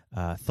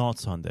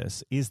thoughts on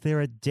this. Is there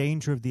a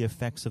danger of the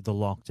effects of the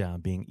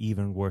lockdown being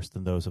even worse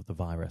than those of the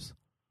virus?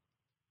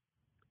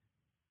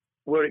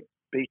 Were it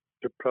be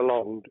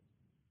prolonged,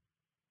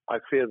 I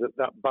fear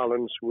that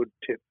balance would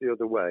tip the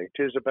other way.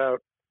 It is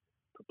about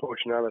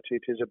proportionality.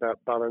 It is about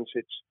balance.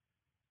 It's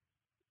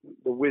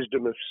the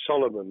wisdom of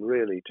Solomon,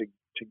 really,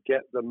 to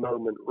get the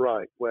moment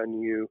right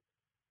when you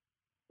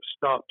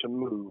start to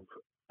move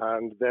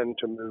and then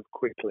to move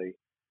quickly.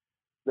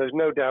 There's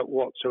no doubt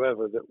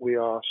whatsoever that we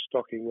are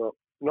stocking up,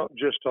 not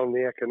just on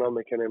the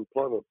economic and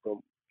employment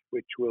front,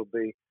 which will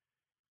be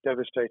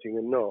devastating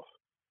enough,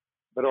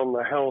 but on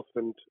the health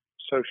and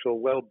social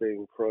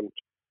well-being front,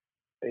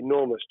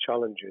 enormous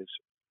challenges.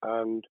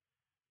 And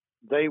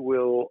they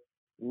will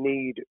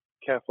need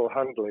careful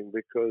handling,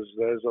 because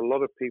there's a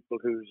lot of people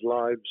whose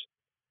lives,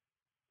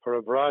 for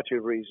a variety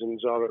of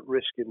reasons, are at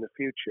risk in the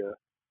future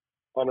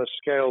on a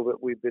scale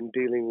that we've been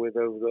dealing with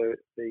over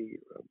the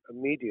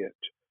immediate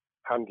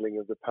handling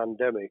of the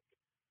pandemic,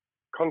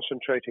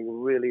 concentrating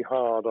really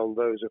hard on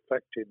those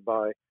affected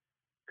by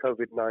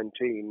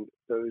COVID-19,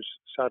 those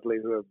sadly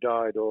who have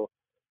died or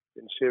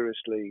been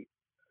seriously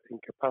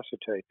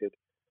incapacitated.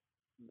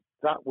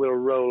 That will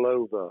roll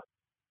over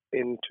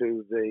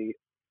into the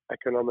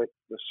economic,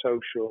 the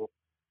social,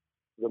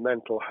 the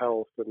mental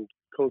health and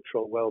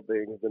cultural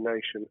well-being of the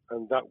nation,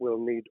 and that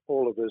will need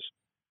all of us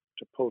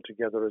to pull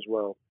together as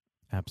well.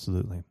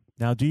 Absolutely.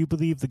 Now, do you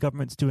believe the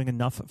government's doing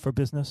enough for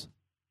business?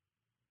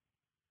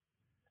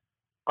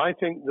 I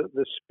think that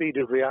the speed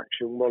of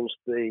reaction once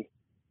the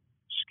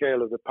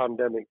scale of the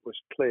pandemic was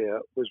clear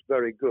was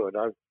very good.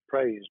 I've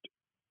praised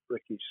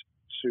Rishi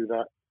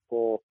Sunak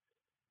for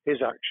his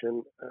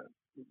action.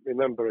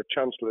 Remember, a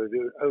chancellor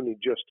who had only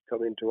just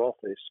come into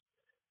office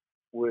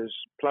was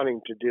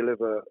planning to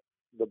deliver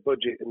the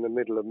budget in the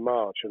middle of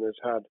March and has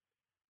had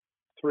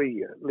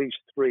at least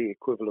three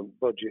equivalent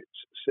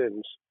budgets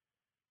since.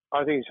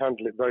 I think he's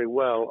handled it very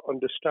well,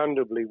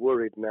 understandably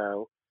worried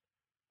now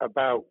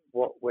about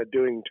what we're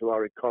doing to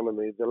our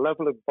economy. The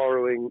level of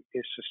borrowing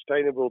is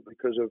sustainable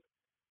because of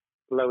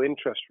low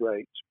interest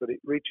rates, but it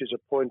reaches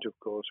a point, of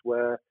course,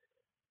 where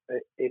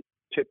it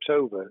tips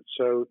over,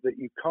 so that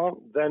you can't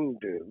then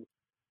do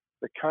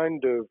the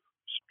kind of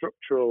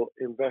structural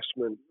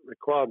investment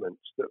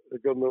requirements that the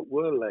government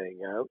were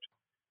laying out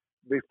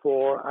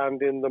before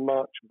and in the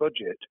March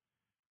budget.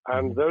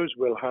 And those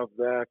will have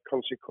their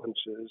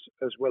consequences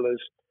as well as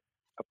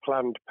a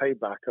planned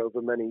payback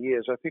over many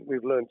years. I think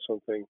we've learned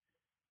something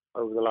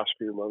over the last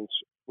few months.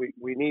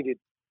 We needed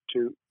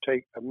to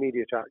take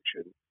immediate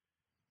action.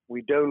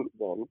 We don't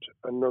want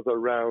another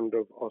round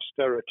of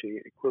austerity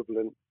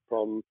equivalent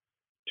from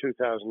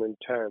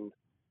 2010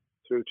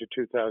 through to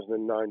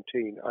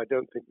 2019. I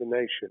don't think the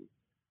nation,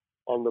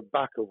 on the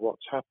back of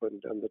what's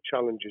happened and the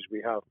challenges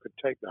we have, could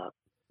take that.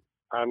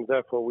 And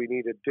therefore, we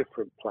need a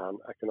different plan,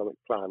 economic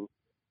plan,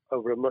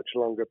 over a much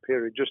longer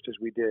period, just as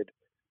we did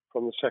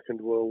from the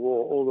Second World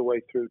War all the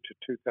way through to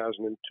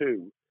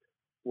 2002,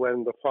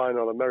 when the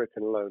final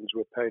American loans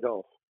were paid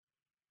off.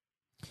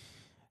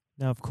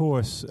 Now, of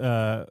course,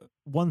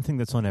 one thing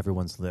that's on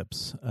everyone's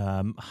lips,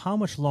 how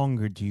much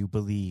longer do you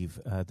believe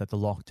that the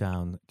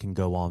lockdown can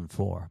go on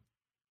for?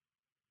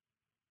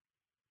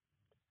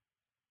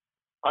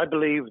 I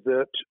believe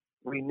that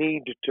we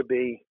need to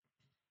be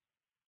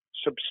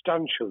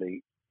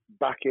substantially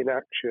back in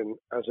action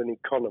as an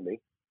economy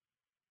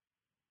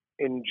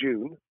in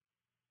June.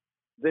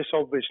 This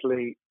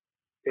obviously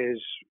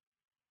is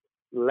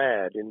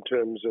led in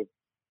terms of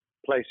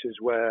places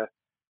where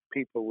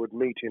people would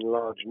meet in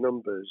large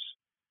numbers,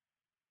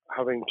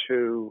 having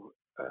to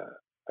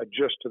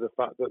adjust to the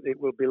fact that it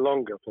will be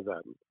longer for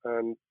them.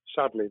 And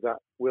sadly, that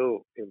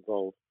will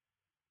involve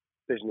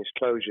business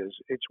closures.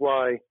 It's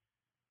why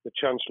the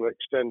Chancellor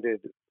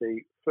extended the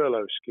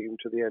furlough scheme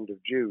to the end of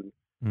June.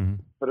 Mm-hmm.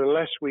 But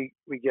unless we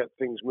get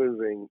things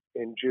moving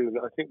in June,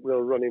 I think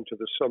we'll run into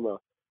the summer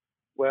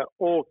where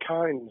all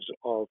kinds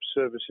of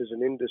services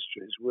and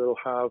industries will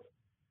have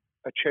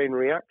a chain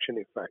reaction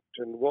effect.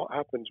 And what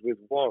happens with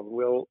one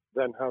will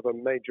then have a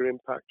major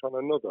impact on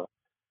another.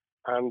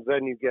 And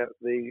then you get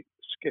the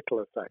skittle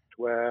effect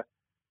where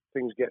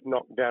things get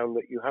knocked down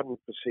that you hadn't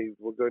perceived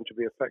were going to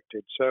be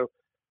affected. So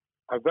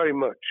I very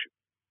much,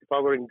 if I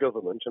were in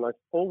government, and I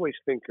always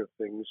think of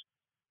things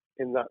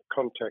in that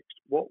context,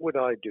 what would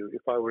I do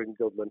if I were in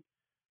government?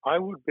 I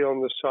would be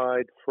on the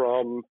side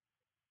from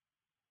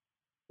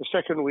the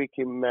second week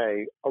in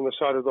May, on the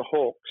side of the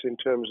hawks in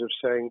terms of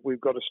saying we've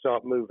got to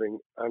start moving,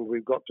 and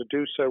we've got to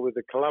do so with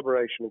the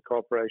collaboration and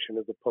cooperation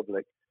of the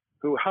public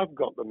who have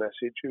got the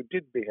message, who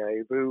did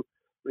behave, who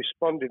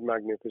responded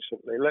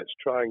magnificently. Let's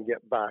try and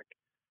get back,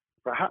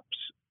 perhaps,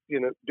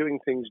 doing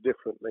things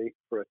differently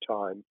for a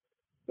time,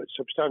 but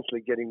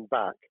substantially getting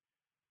back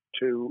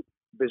to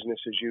business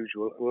as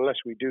usual. And unless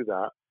we do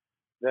that,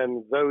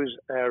 then those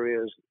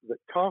areas that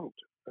can't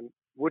and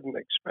wouldn't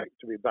expect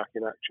to be back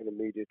in action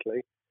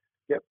immediately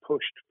get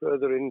pushed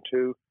further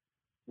into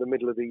the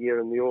middle of the year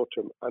and the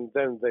autumn, and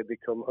then they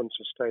become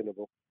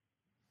unsustainable.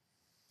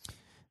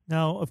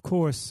 Now, of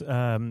course,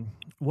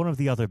 one of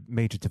the other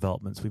major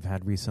developments we've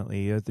had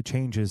recently are the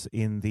changes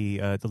in the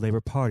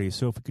Labour Party.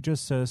 So if we could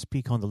just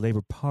speak on the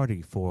Labour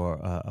Party for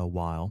a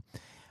while.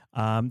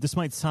 This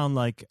might sound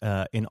like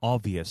an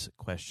obvious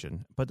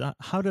question, but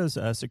how does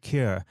Sir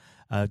Keir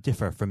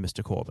differ from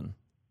Mr. Corbyn?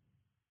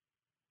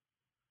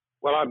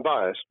 Well, I'm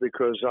biased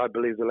because I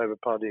believe the Labour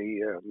Party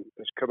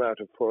has come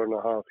out of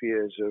 4.5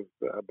 years of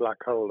a black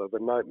hole of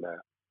a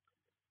nightmare,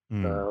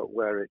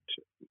 where it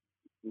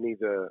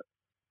neither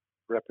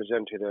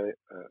represented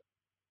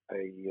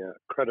a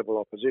credible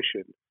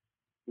opposition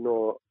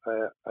nor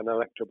an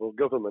electable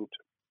government,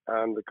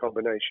 and the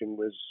combination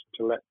was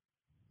to let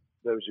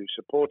those who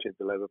supported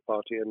the Labour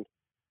Party and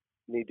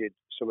needed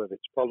some of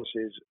its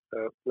policies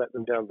let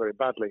them down very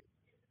badly.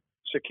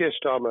 Sir Keir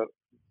Starmer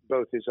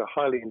both is a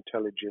highly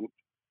intelligent,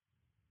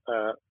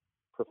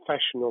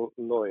 professional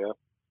lawyer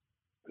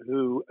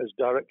who, as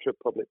Director of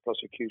Public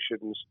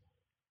Prosecutions,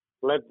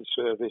 led the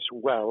service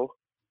well,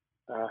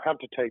 had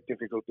to take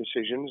difficult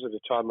decisions at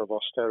a time of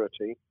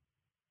austerity,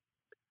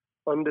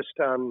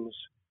 understands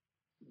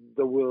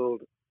the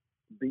world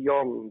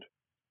beyond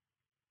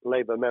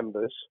Labour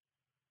members,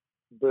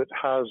 but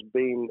has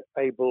been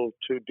able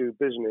to do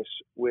business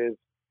with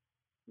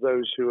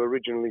those who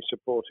originally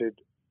supported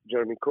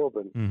Jeremy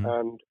Corbyn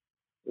and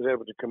was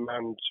able to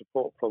command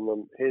support from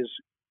them. His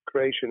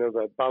creation of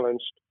a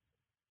balanced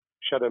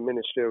shadow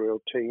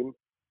ministerial team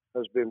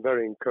has been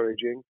very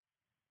encouraging.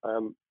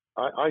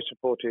 I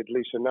supported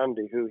Lisa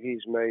Nandy, who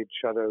he's made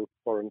shadow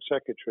foreign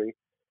secretary,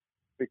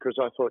 because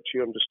I thought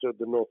she understood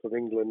the north of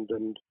England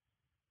and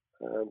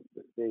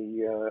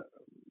the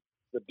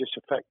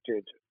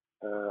disaffected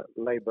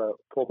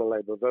former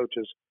Labour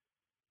voters.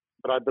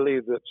 But I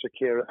believe that Sir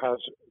Keir has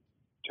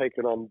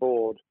taken on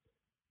board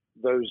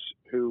those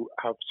who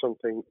have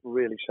something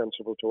really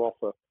sensible to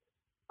offer,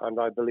 and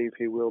I believe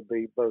he will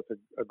be both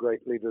a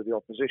great leader of the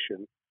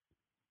opposition.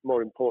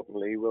 More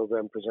importantly, he will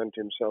then present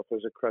himself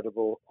as a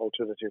credible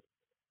alternative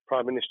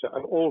Prime Minister,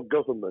 and all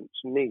governments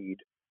need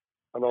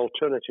an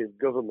alternative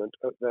government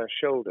at their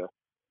shoulder.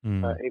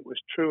 It was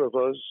true of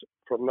us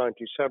from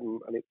 97,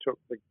 and it took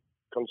the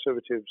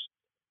Conservatives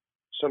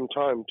some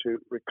time to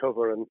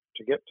recover and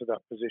to get to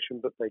that position,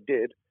 but they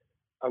did,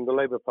 and the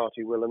Labour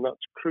Party will, and that's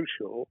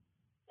crucial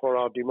for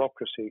our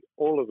democracy.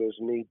 All of us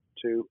need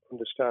to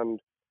understand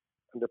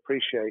and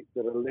appreciate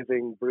that a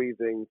living,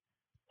 breathing,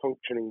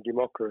 functioning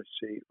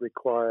democracy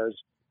requires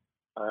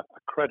a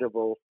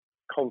credible,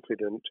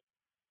 confident,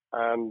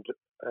 and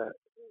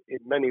in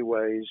many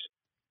ways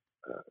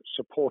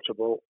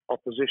supportable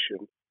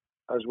opposition,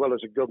 as well as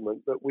a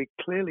government that we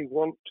clearly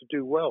want to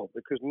do well,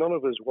 because none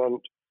of us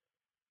want,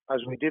 as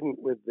we didn't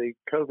with the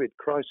COVID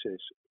crisis,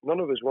 none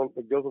of us want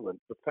the government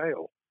to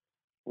fail.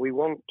 We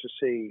want to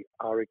see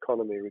our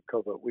economy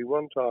recover. We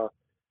want our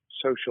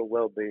social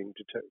well-being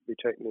to be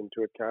taken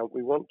into account.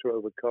 We want to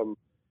overcome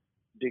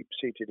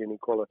deep-seated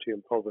inequality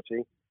and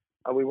poverty,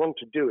 and we want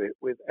to do it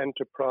with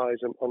enterprise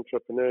and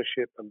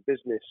entrepreneurship and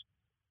business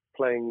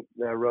playing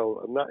their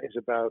role, and that is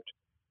about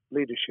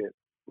leadership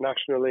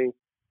nationally,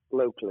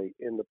 locally,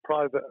 in the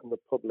private and the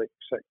public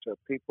sector,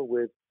 people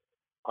with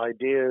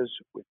ideas,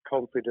 with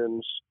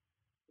confidence,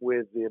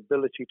 with the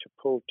ability to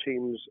pull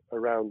teams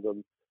around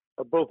them,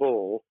 above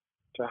all,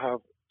 to have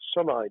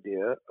some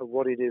idea of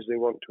what it is they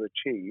want to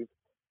achieve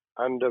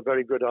and a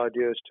very good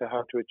idea as to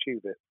how to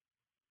achieve it.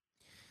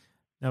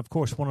 Now, of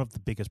course, one of the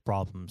biggest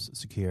problems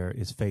Sir Keir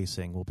is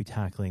facing will be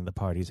tackling the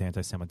party's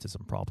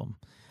anti-Semitism problem.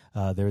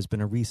 There has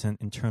been a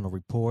recent internal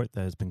report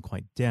that has been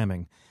quite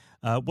damning.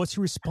 What's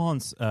your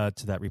response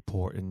to that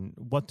report, and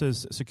what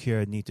does Sir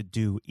Keir need to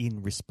do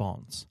in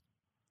response?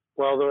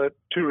 Well, there are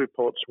two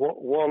reports.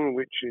 One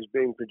which is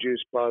being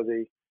produced by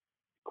the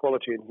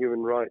Equality and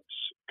Human Rights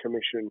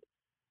Commission,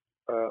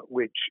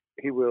 which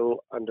he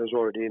will, and has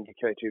already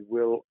indicated,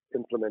 will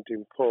implement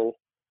in full.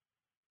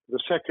 The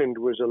second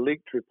was a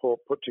leaked report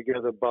put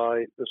together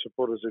by the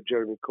supporters of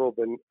Jeremy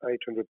Corbyn,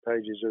 800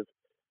 pages of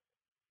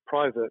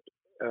private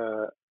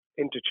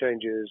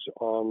interchanges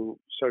on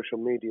social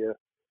media,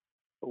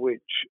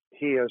 which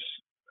he has,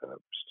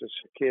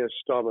 Keir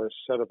Starmer,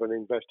 set up an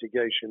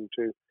investigation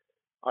to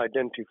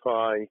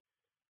identify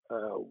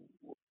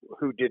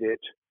who did it,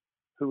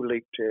 who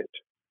leaked it,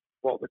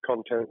 what the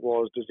content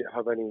was, does it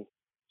have any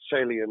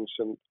salience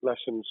and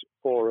lessons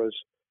for us,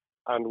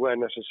 and where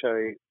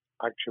necessary,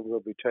 action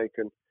will be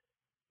taken.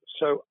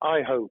 So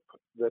I hope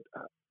that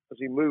as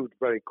he moved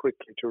very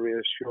quickly to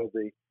reassure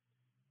the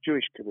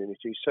Jewish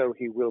community, so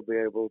he will be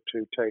able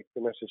to take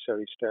the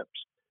necessary steps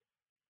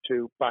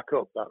to back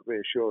up that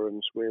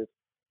reassurance with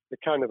the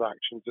kind of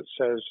actions that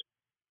says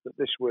that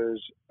this was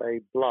a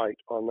blight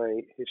on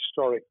a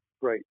historic,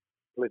 great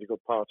political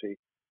party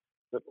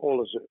that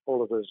all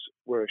of us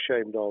were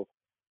ashamed of.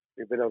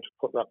 We've been able to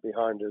put that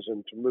behind us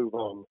and to move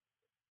on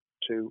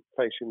to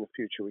facing the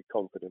future with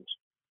confidence.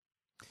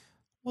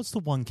 What's the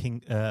one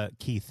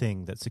key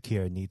thing that Sir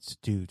Keir needs to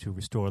do to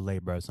restore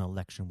Labour as an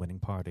election-winning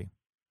party?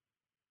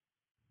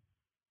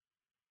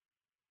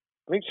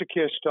 I think Sir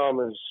Keir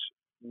Starmer's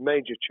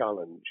major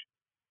challenge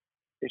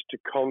is to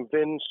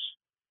convince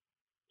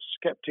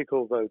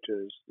sceptical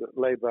voters that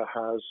Labour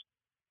has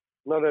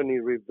not only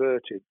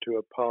reverted to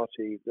a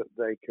party that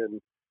they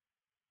can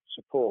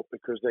support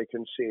because they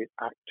can see it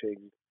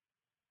acting,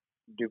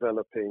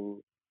 developing,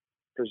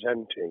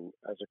 presenting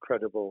as a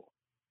credible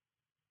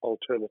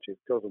alternative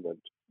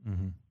government,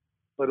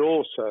 but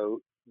also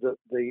that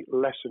the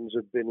lessons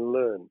have been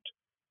learned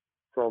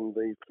from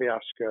the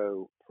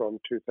fiasco from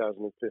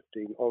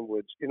 2015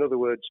 onwards. In other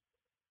words,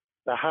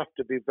 there have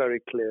to be very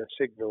clear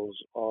signals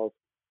of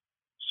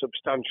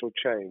substantial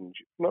change,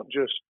 not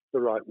just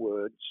the right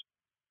words,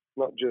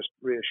 not just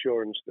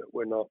reassurance that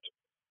we're not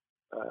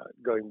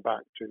going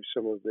back to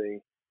some of the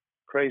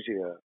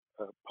crazier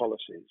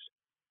policies,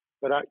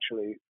 but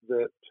actually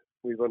that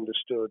we've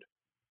understood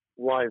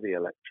why the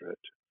electorate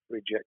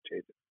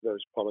rejected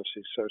those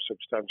policies so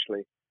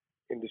substantially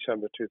in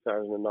December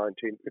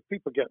 2019. If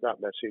people get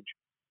that message,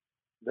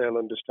 they'll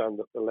understand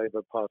that the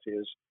Labour Party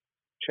has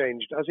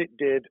changed, as it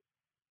did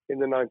in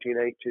the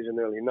 1980s and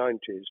early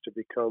 90s, to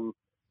become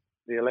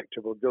the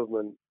electable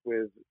government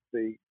with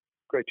the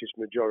greatest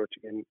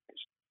majority and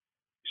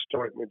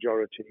historic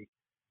majority,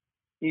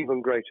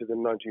 even greater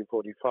than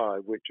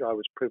 1945, which I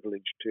was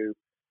privileged to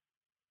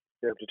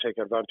be able to take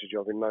advantage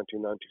of in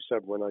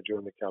 1997 when I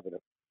joined the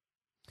cabinet.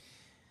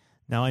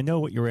 Now, I know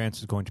what your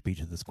answer is going to be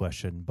to this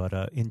question, but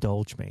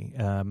indulge me.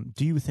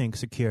 Do you think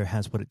Sir Keir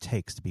has what it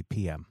takes to be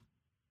PM?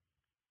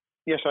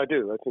 Yes, I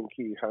do. I think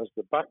he has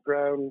the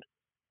background,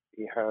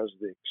 he has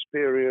the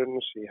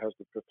experience, he has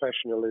the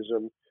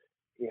professionalism,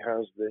 he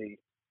has the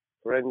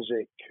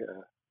forensic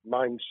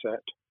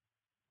mindset,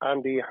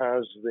 and he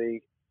has the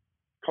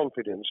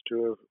confidence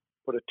to have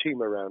put a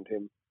team around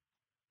him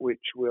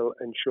which will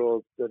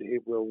ensure that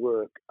it will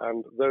work.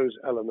 And those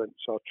elements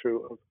are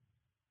true of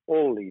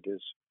all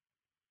leaders.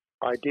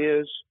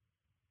 Ideas,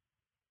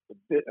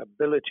 the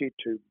ability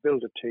to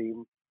build a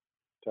team,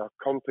 to have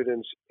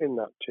confidence in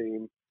that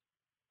team,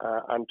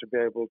 and to be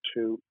able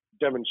to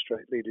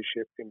demonstrate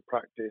leadership in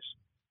practice,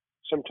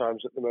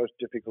 sometimes at the most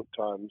difficult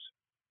times.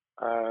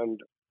 And,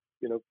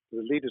 the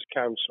Leaders'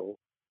 Council,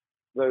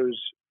 those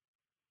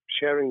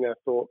sharing their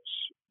thoughts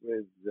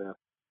with the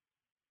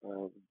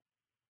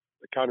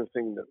kind of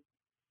thing that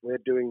we're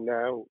doing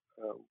now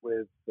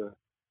with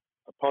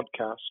a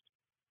podcast,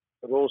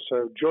 but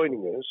also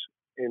joining us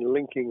in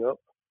linking up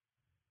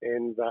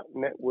in that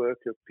network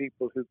of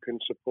people who can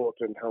support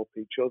and help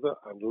each other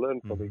and learn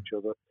from each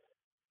other.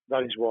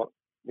 That is what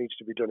needs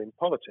to be done in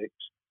politics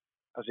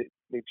as it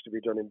needs to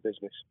be done in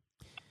business.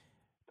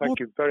 Thank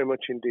you very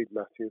much indeed,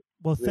 Matthew.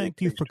 Well,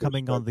 thank you for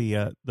coming on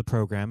the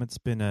program. It's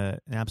been an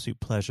absolute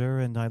pleasure,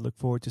 and I look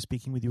forward to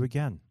speaking with you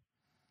again.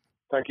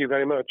 Thank you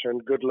very much,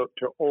 and good luck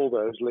to all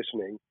those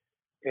listening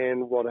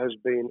in what has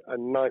been a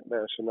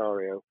nightmare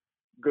scenario.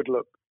 Good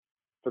luck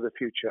for the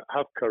future.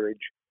 Have courage,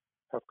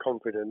 have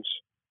confidence,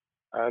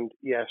 and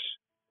yes,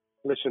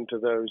 listen to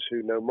those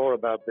who know more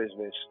about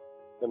business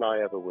than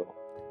I ever will.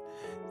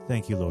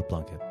 Thank you, Lord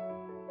Blunkett.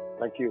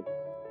 Thank you.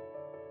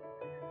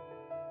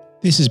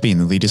 This has been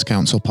the Leaders'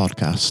 Council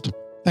podcast.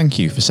 Thank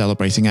you for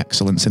celebrating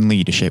excellence in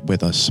leadership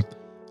with us.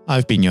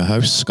 I've been your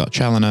host, Scott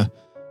Challoner.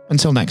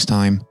 Until next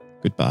time,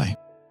 goodbye.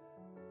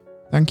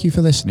 Thank you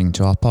for listening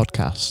to our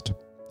podcast.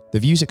 The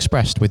views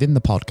expressed within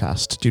the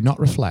podcast do not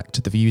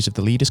reflect the views of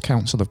the Leaders'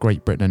 Council of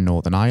Great Britain and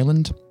Northern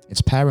Ireland,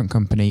 its parent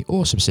company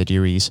or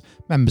subsidiaries,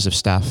 members of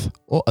staff,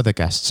 or other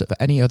guests of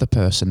any other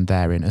person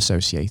therein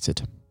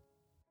associated.